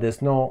yellow, but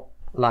there's no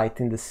light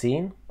in the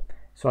scene.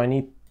 So I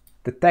need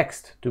the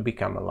text to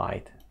become a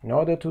light. In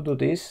order to do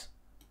this,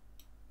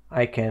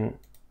 I can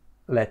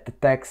let the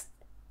text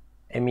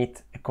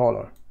emit a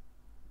color,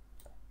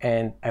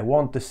 and I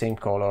want the same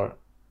color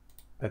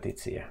that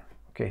it's here.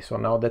 Okay, so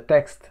now the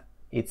text,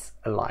 it's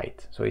a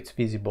light, so it's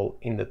visible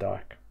in the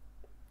dark.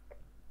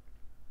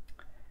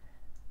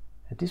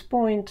 At this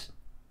point,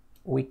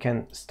 we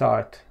can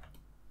start.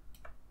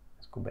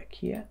 Let's go back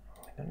here.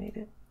 We don't need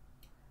it.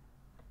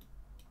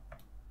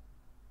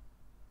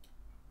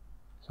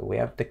 So we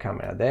have the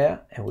camera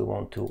there, and we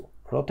want to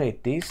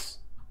rotate this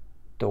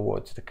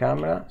towards the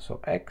camera, so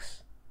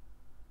X.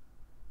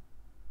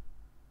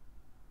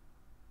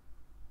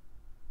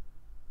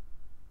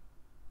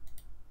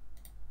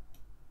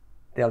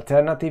 The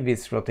alternative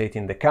is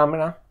rotating the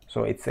camera,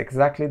 so it's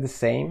exactly the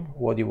same.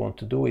 What you want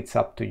to do, it's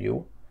up to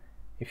you.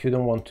 If you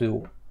don't want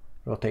to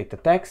rotate the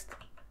text,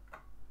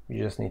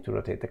 you just need to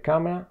rotate the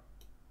camera.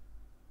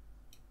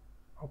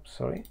 Oops,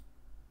 sorry.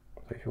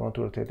 So if you want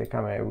to rotate the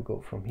camera, I will go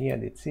from here,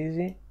 it's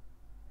easy.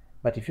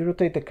 But if you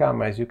rotate the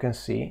camera, as you can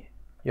see,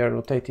 you're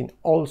rotating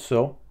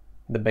also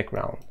the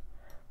background.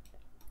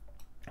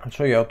 I'll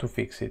show you how to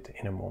fix it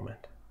in a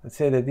moment. Let's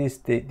say that this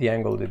is the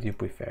angle that you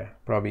prefer.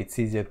 Probably it's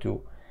easier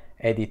to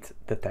edit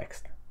the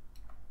text.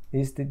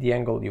 This is the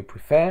angle you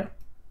prefer.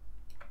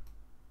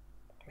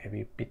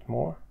 Maybe a bit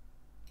more.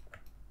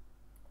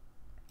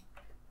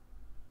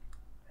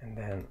 And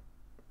then,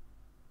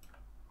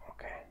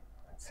 okay,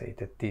 let's say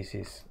that this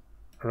is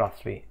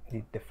roughly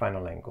the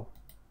final angle.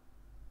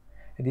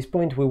 At this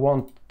point we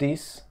want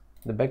this,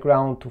 the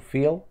background, to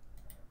fill.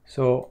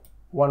 So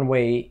one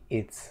way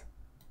it's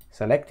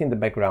selecting the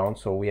background,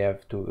 so we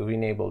have to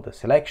re-enable the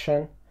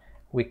selection.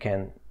 We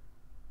can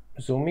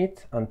zoom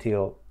it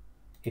until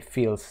it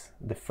fills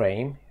the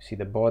frame. You see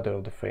the border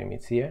of the frame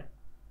is here.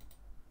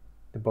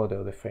 The border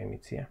of the frame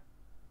is here.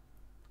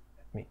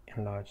 Let me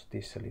enlarge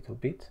this a little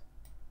bit.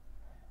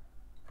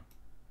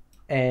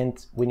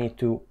 And we need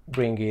to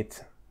bring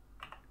it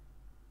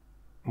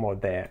more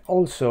there.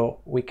 Also,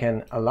 we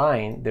can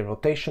align the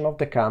rotation of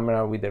the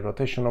camera with the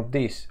rotation of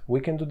this. We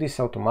can do this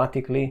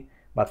automatically,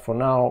 but for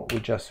now we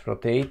just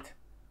rotate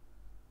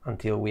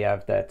until we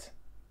have that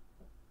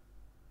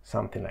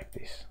something like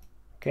this.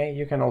 Okay,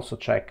 you can also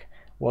check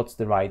what's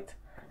the right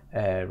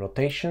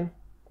rotation.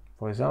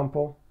 For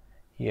example,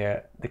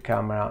 here the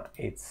camera,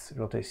 it's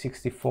rotate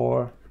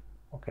 64.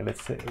 Okay,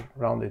 let's say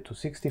round it to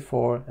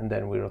 64, and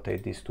then we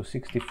rotate this to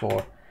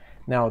 64.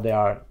 Now they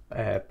are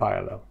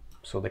parallel,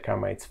 so the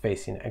camera is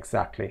facing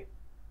exactly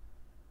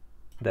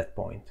that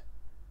point.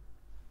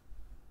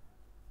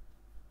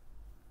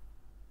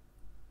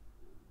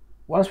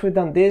 Once we've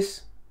done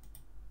this,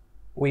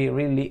 we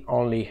really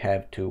only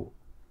have to,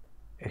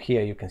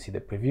 here you can see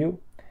the preview,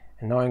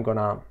 and now I'm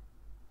gonna,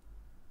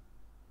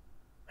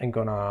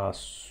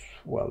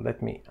 well,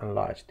 let me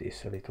enlarge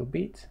this a little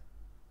bit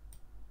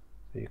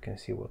so you can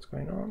see what's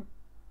going on.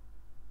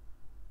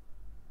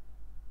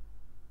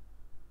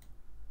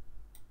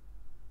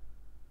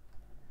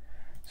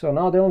 So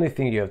now the only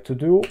thing you have to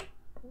do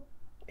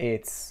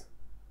is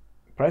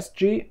press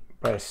G,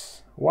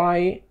 press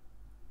Y,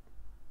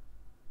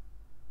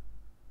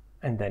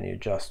 and then you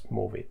just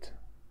move it.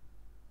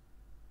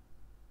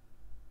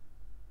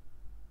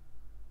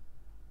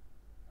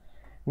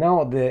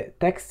 Now the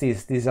text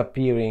is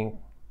disappearing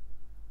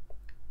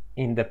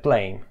in the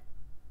plane.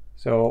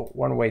 So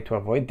one way to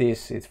avoid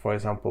this is, for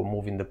example,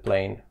 moving the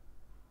plane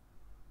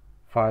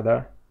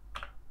farther,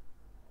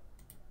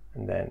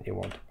 and then you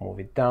want to move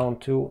it down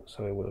too,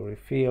 so it will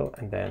refill,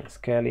 and then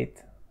scale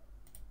it.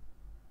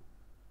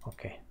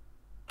 Okay,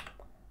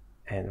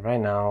 and right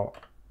now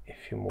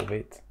if you move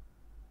it,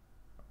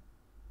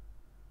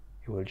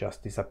 it will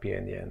just disappear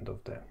in the end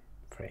of the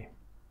frame.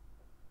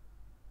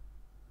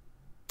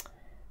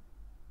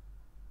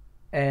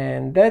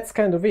 And that's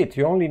kind of it.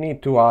 You only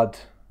need to add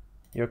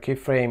your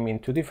keyframe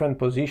into different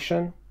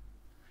position.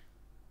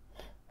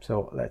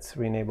 So let's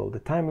re-enable the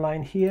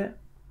timeline here.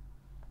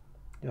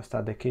 Just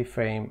add the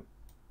keyframe.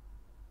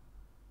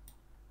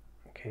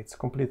 Okay, it's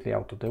completely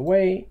out of the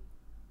way.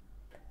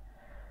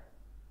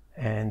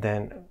 And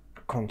then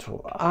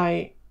Control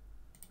I.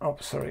 Oh,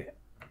 sorry.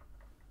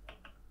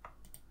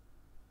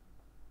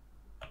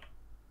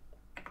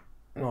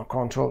 No,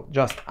 Control,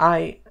 just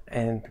I,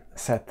 and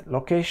set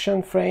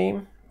location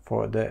frame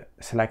for the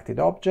selected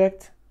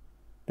object.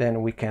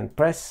 Then we can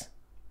press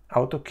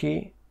Auto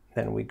key,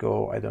 then we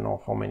go, I don't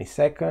know how many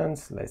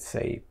seconds, let's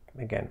say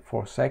again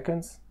 4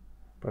 seconds,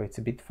 but it's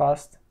a bit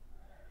fast.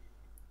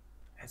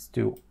 Let's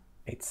do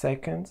 8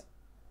 seconds.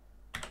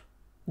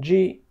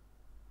 G,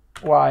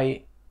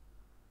 Y,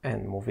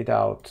 and move it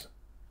out,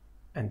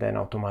 and then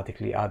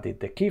automatically added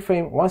the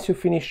keyframe. Once you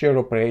finish your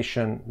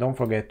operation, don't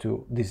forget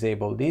to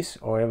disable this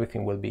or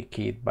everything will be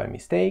keyed by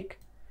mistake.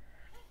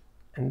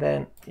 And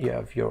then you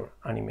have your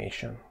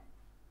animation.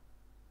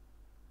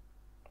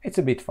 It's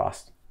a bit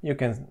fast. You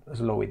can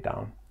slow it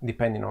down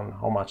depending on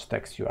how much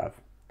text you have.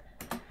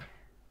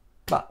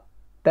 But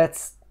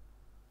that's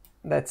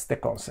the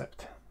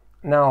concept.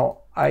 Now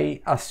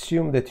I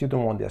assume that you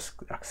don't want the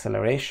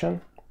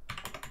acceleration.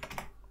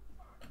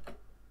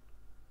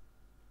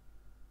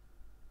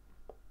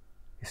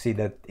 You see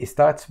that it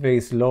starts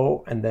very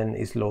slow and then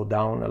it slows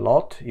down a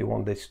lot. You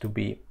want this to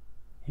be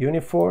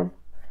uniform.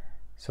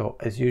 So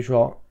as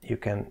usual, you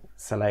can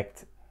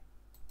select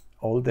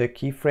all the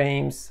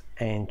keyframes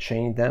and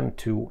change them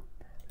to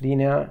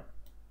linear.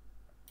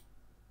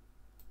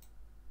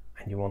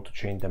 And you want to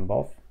change them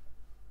both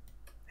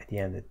at the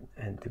end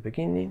and the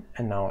beginning.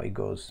 And now it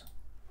goes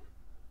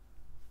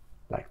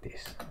like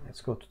this.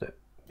 Let's go to the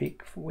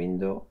big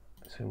window.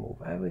 Let's remove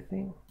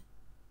everything.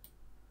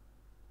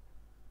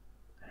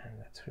 And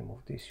let's remove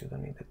this, you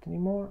don't need it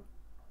anymore.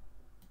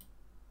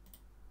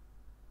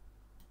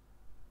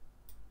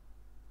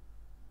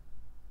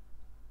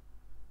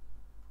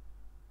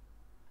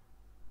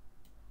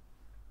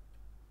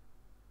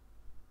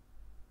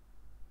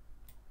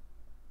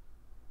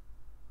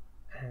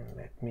 And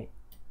let me,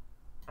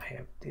 I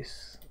have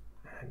this,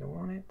 I don't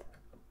want it.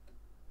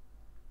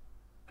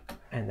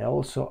 And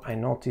also I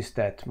noticed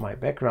that my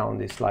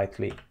background is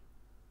slightly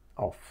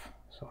off,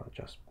 so I'll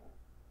just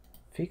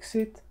fix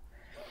it.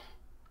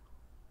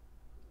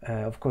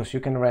 Of course, you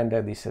can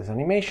render this as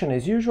animation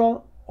as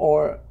usual,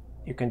 or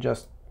you can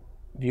just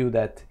view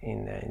that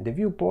in the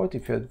viewport.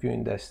 If you're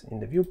viewing this in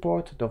the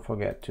viewport, don't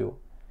forget to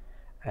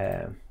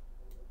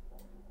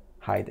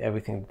hide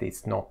everything that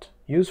is not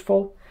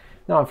useful.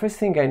 Now, first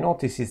thing I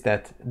notice is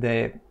that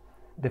the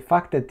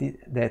fact that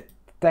that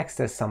text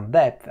has some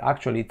depth,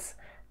 actually it's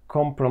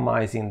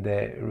compromising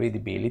the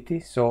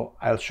readability. So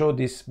I'll show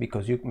this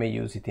because you may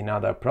use it in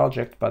other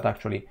projects, but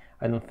actually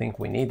I don't think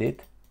we need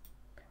it.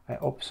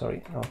 Oh,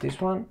 sorry, not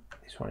this one.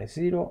 This one is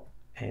 0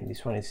 and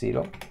this one is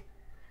 0.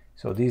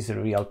 So this is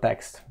real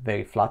text,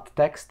 very flat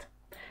text.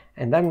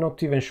 And I'm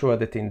not even sure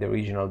that in the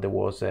original there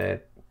was a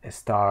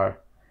star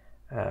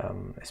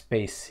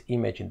space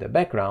image in the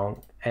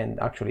background, and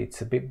actually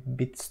it's a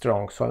bit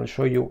strong. So I'll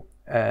show you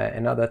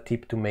another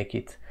tip to make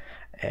it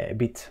a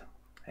bit,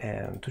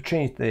 to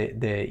change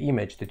the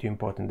image that you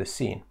import in the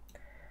scene.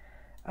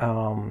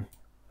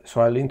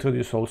 So I'll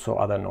introduce also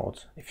other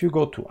nodes. If you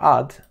go to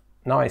add,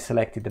 now I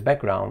selected the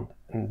background,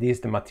 and this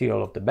is the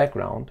material of the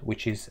background,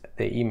 which is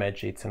the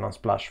image. It's an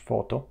unsplash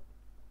photo.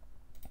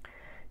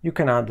 You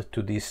can add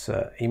to this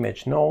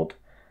image node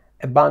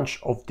a bunch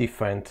of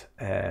different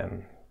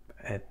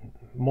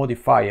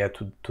modifier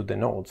to the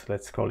nodes,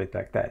 let's call it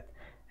like that.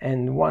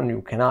 And one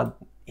you can add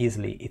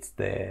easily, it's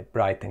the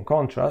bright and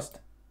contrast,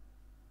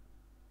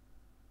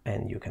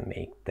 and you can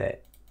make the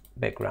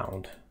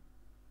background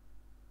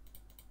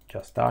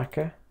just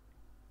darker.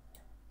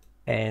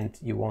 And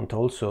you want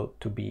also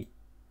to be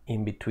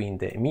in between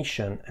the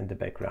emission and the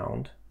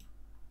background.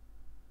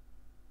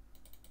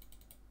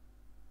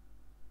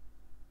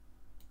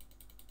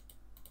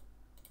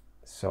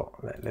 So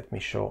let me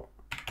show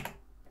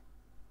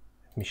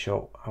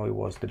how it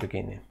was at the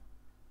beginning.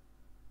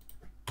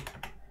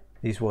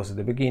 This was at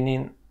the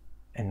beginning,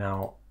 and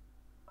now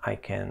I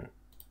can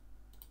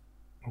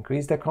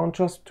increase the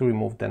contrast to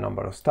remove the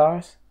number of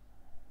stars,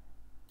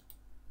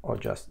 or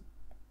just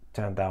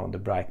turn down the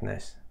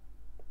brightness.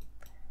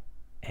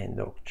 And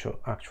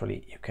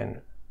actually you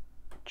can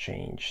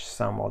change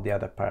some of the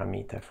other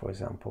parameter. For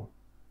example,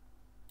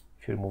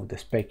 if you remove the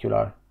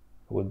specular,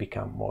 it will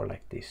become more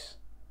like this.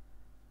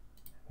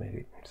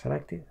 Maybe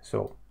select it.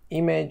 So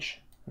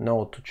image,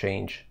 node to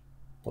change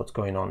what's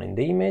going on in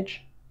the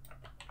image,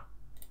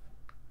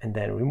 and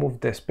then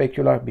remove the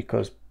specular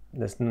because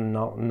there's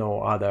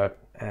no other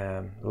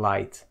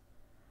light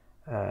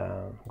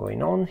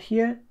going on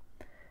here.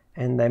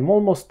 And I'm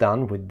almost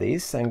done with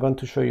this. I'm going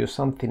to show you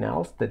something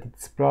else that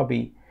it's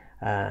probably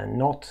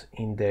not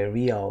in the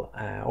real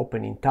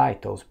opening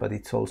titles, but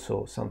it's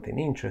also something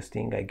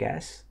interesting, I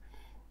guess.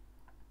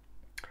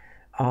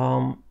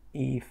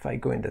 If I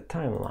go in the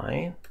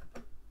timeline,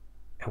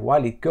 and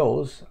while it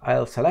goes,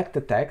 I'll select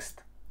the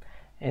text,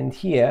 and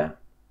here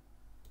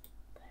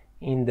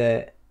in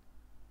the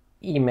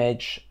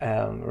image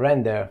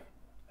render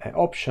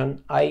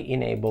option, I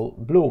enable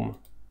bloom,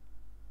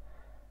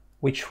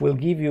 which will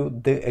give you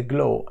a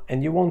glow,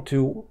 and you want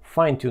to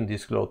fine-tune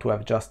this glow to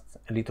have just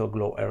a little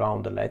glow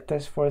around the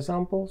letters, for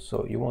example.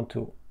 So you want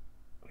to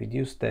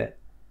reduce the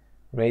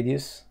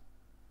radius.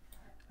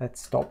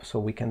 Let's stop so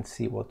we can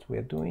see what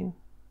we're doing.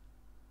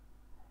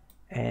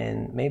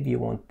 And maybe you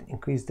want to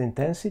increase the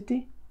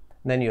intensity.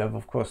 Then you have,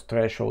 of course,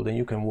 threshold, and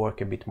you can work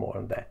a bit more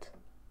on that,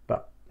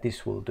 but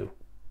this will do.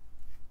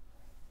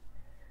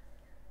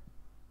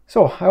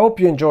 So I hope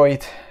you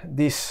enjoyed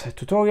this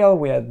tutorial.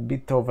 We had a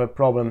bit of a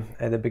problem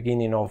at the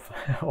beginning of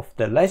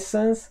the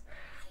lessons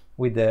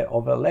with the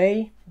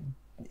overlay.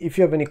 If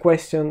you have any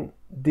question,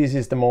 this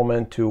is the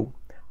moment to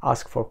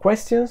ask for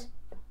questions.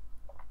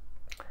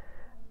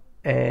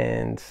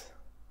 And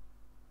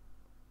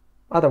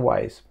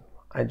otherwise,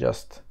 I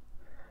just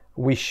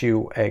wish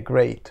you a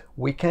great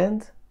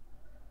weekend.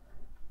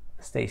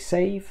 Stay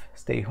safe,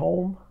 stay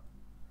home,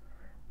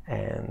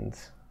 and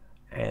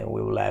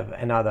we will have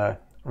another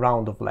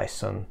round of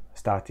lesson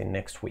starting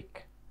next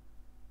week.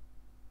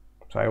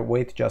 So I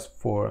wait just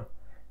for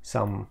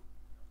some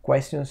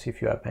questions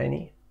if you have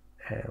any,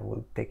 and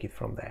we'll take it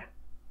from there.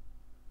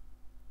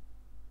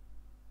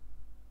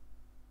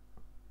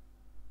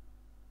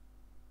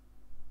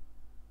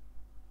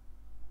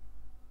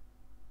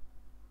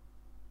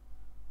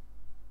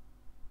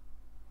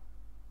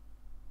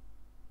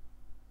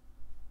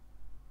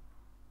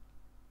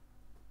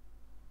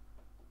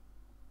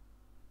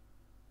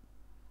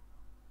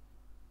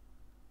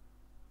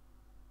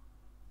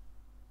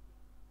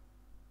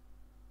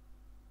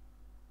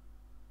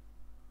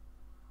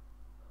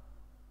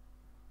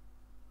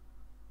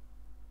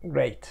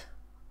 Great.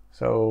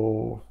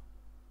 So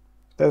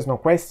if there's no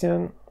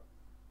question,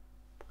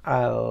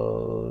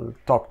 I'll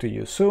talk to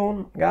you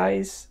soon,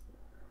 guys.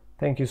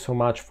 Thank you so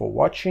much for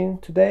watching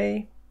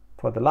today,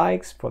 for the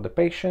likes, for the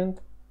patience,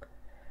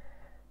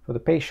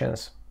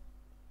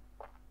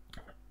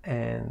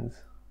 and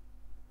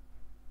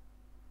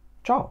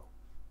ciao.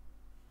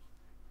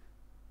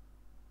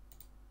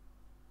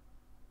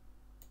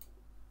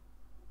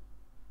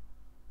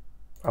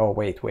 Oh,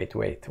 wait.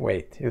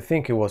 You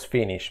think it was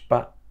finished,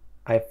 but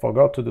I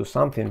forgot to do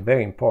something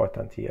very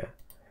important here.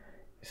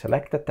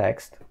 select the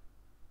text,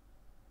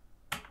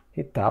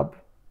 hit tab,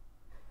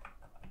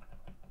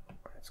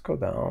 let's go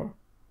down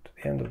to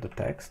the end of the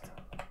text,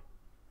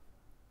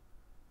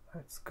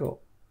 let's go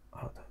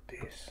out of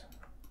this,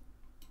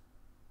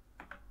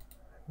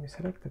 let me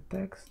select the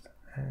text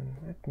and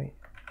let me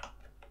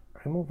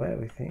remove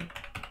everything.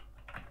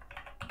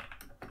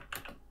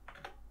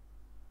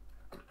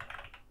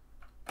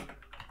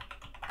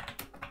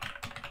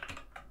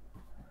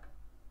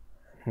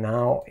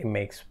 Now it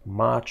makes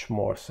much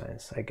more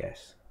sense, I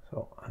guess.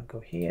 So I'll go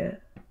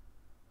here.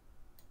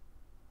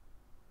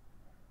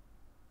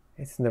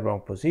 It's in the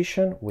wrong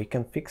position. We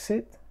can fix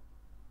it.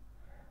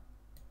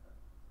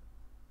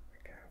 We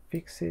can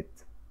fix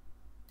it.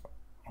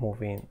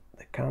 Moving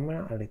the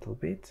camera a little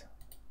bit.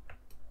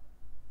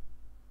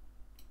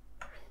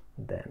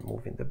 Then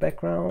moving the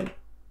background.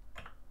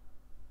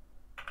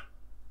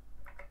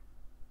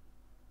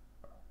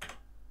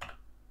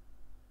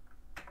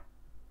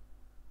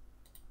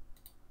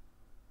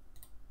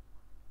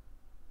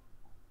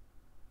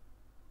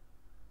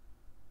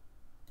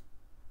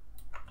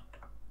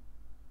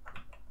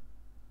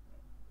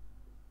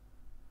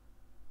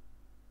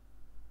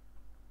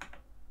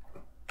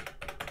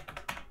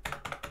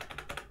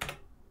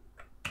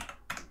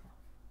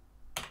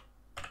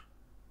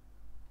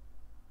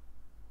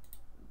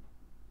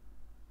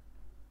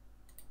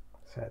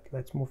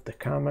 Let's move the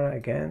camera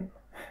again.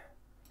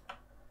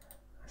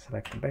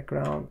 Select the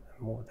background,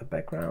 move the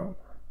background.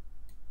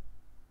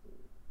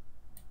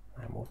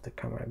 I moved the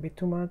camera a bit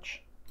too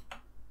much.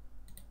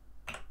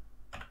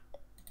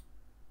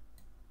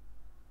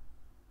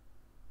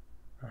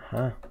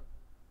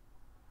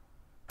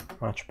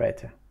 Much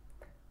better.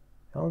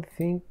 The only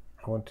thing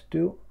I want to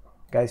do,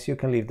 guys, you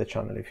can leave the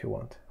channel if you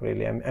want.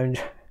 Really,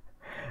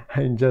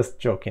 I'm just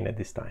joking at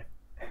this time.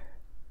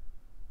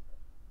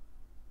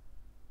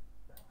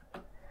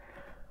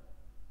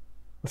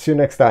 See you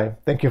next time.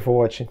 Thank you for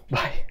watching.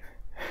 Bye.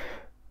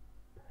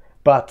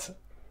 But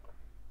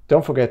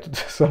don't forget to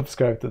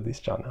subscribe to this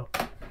channel.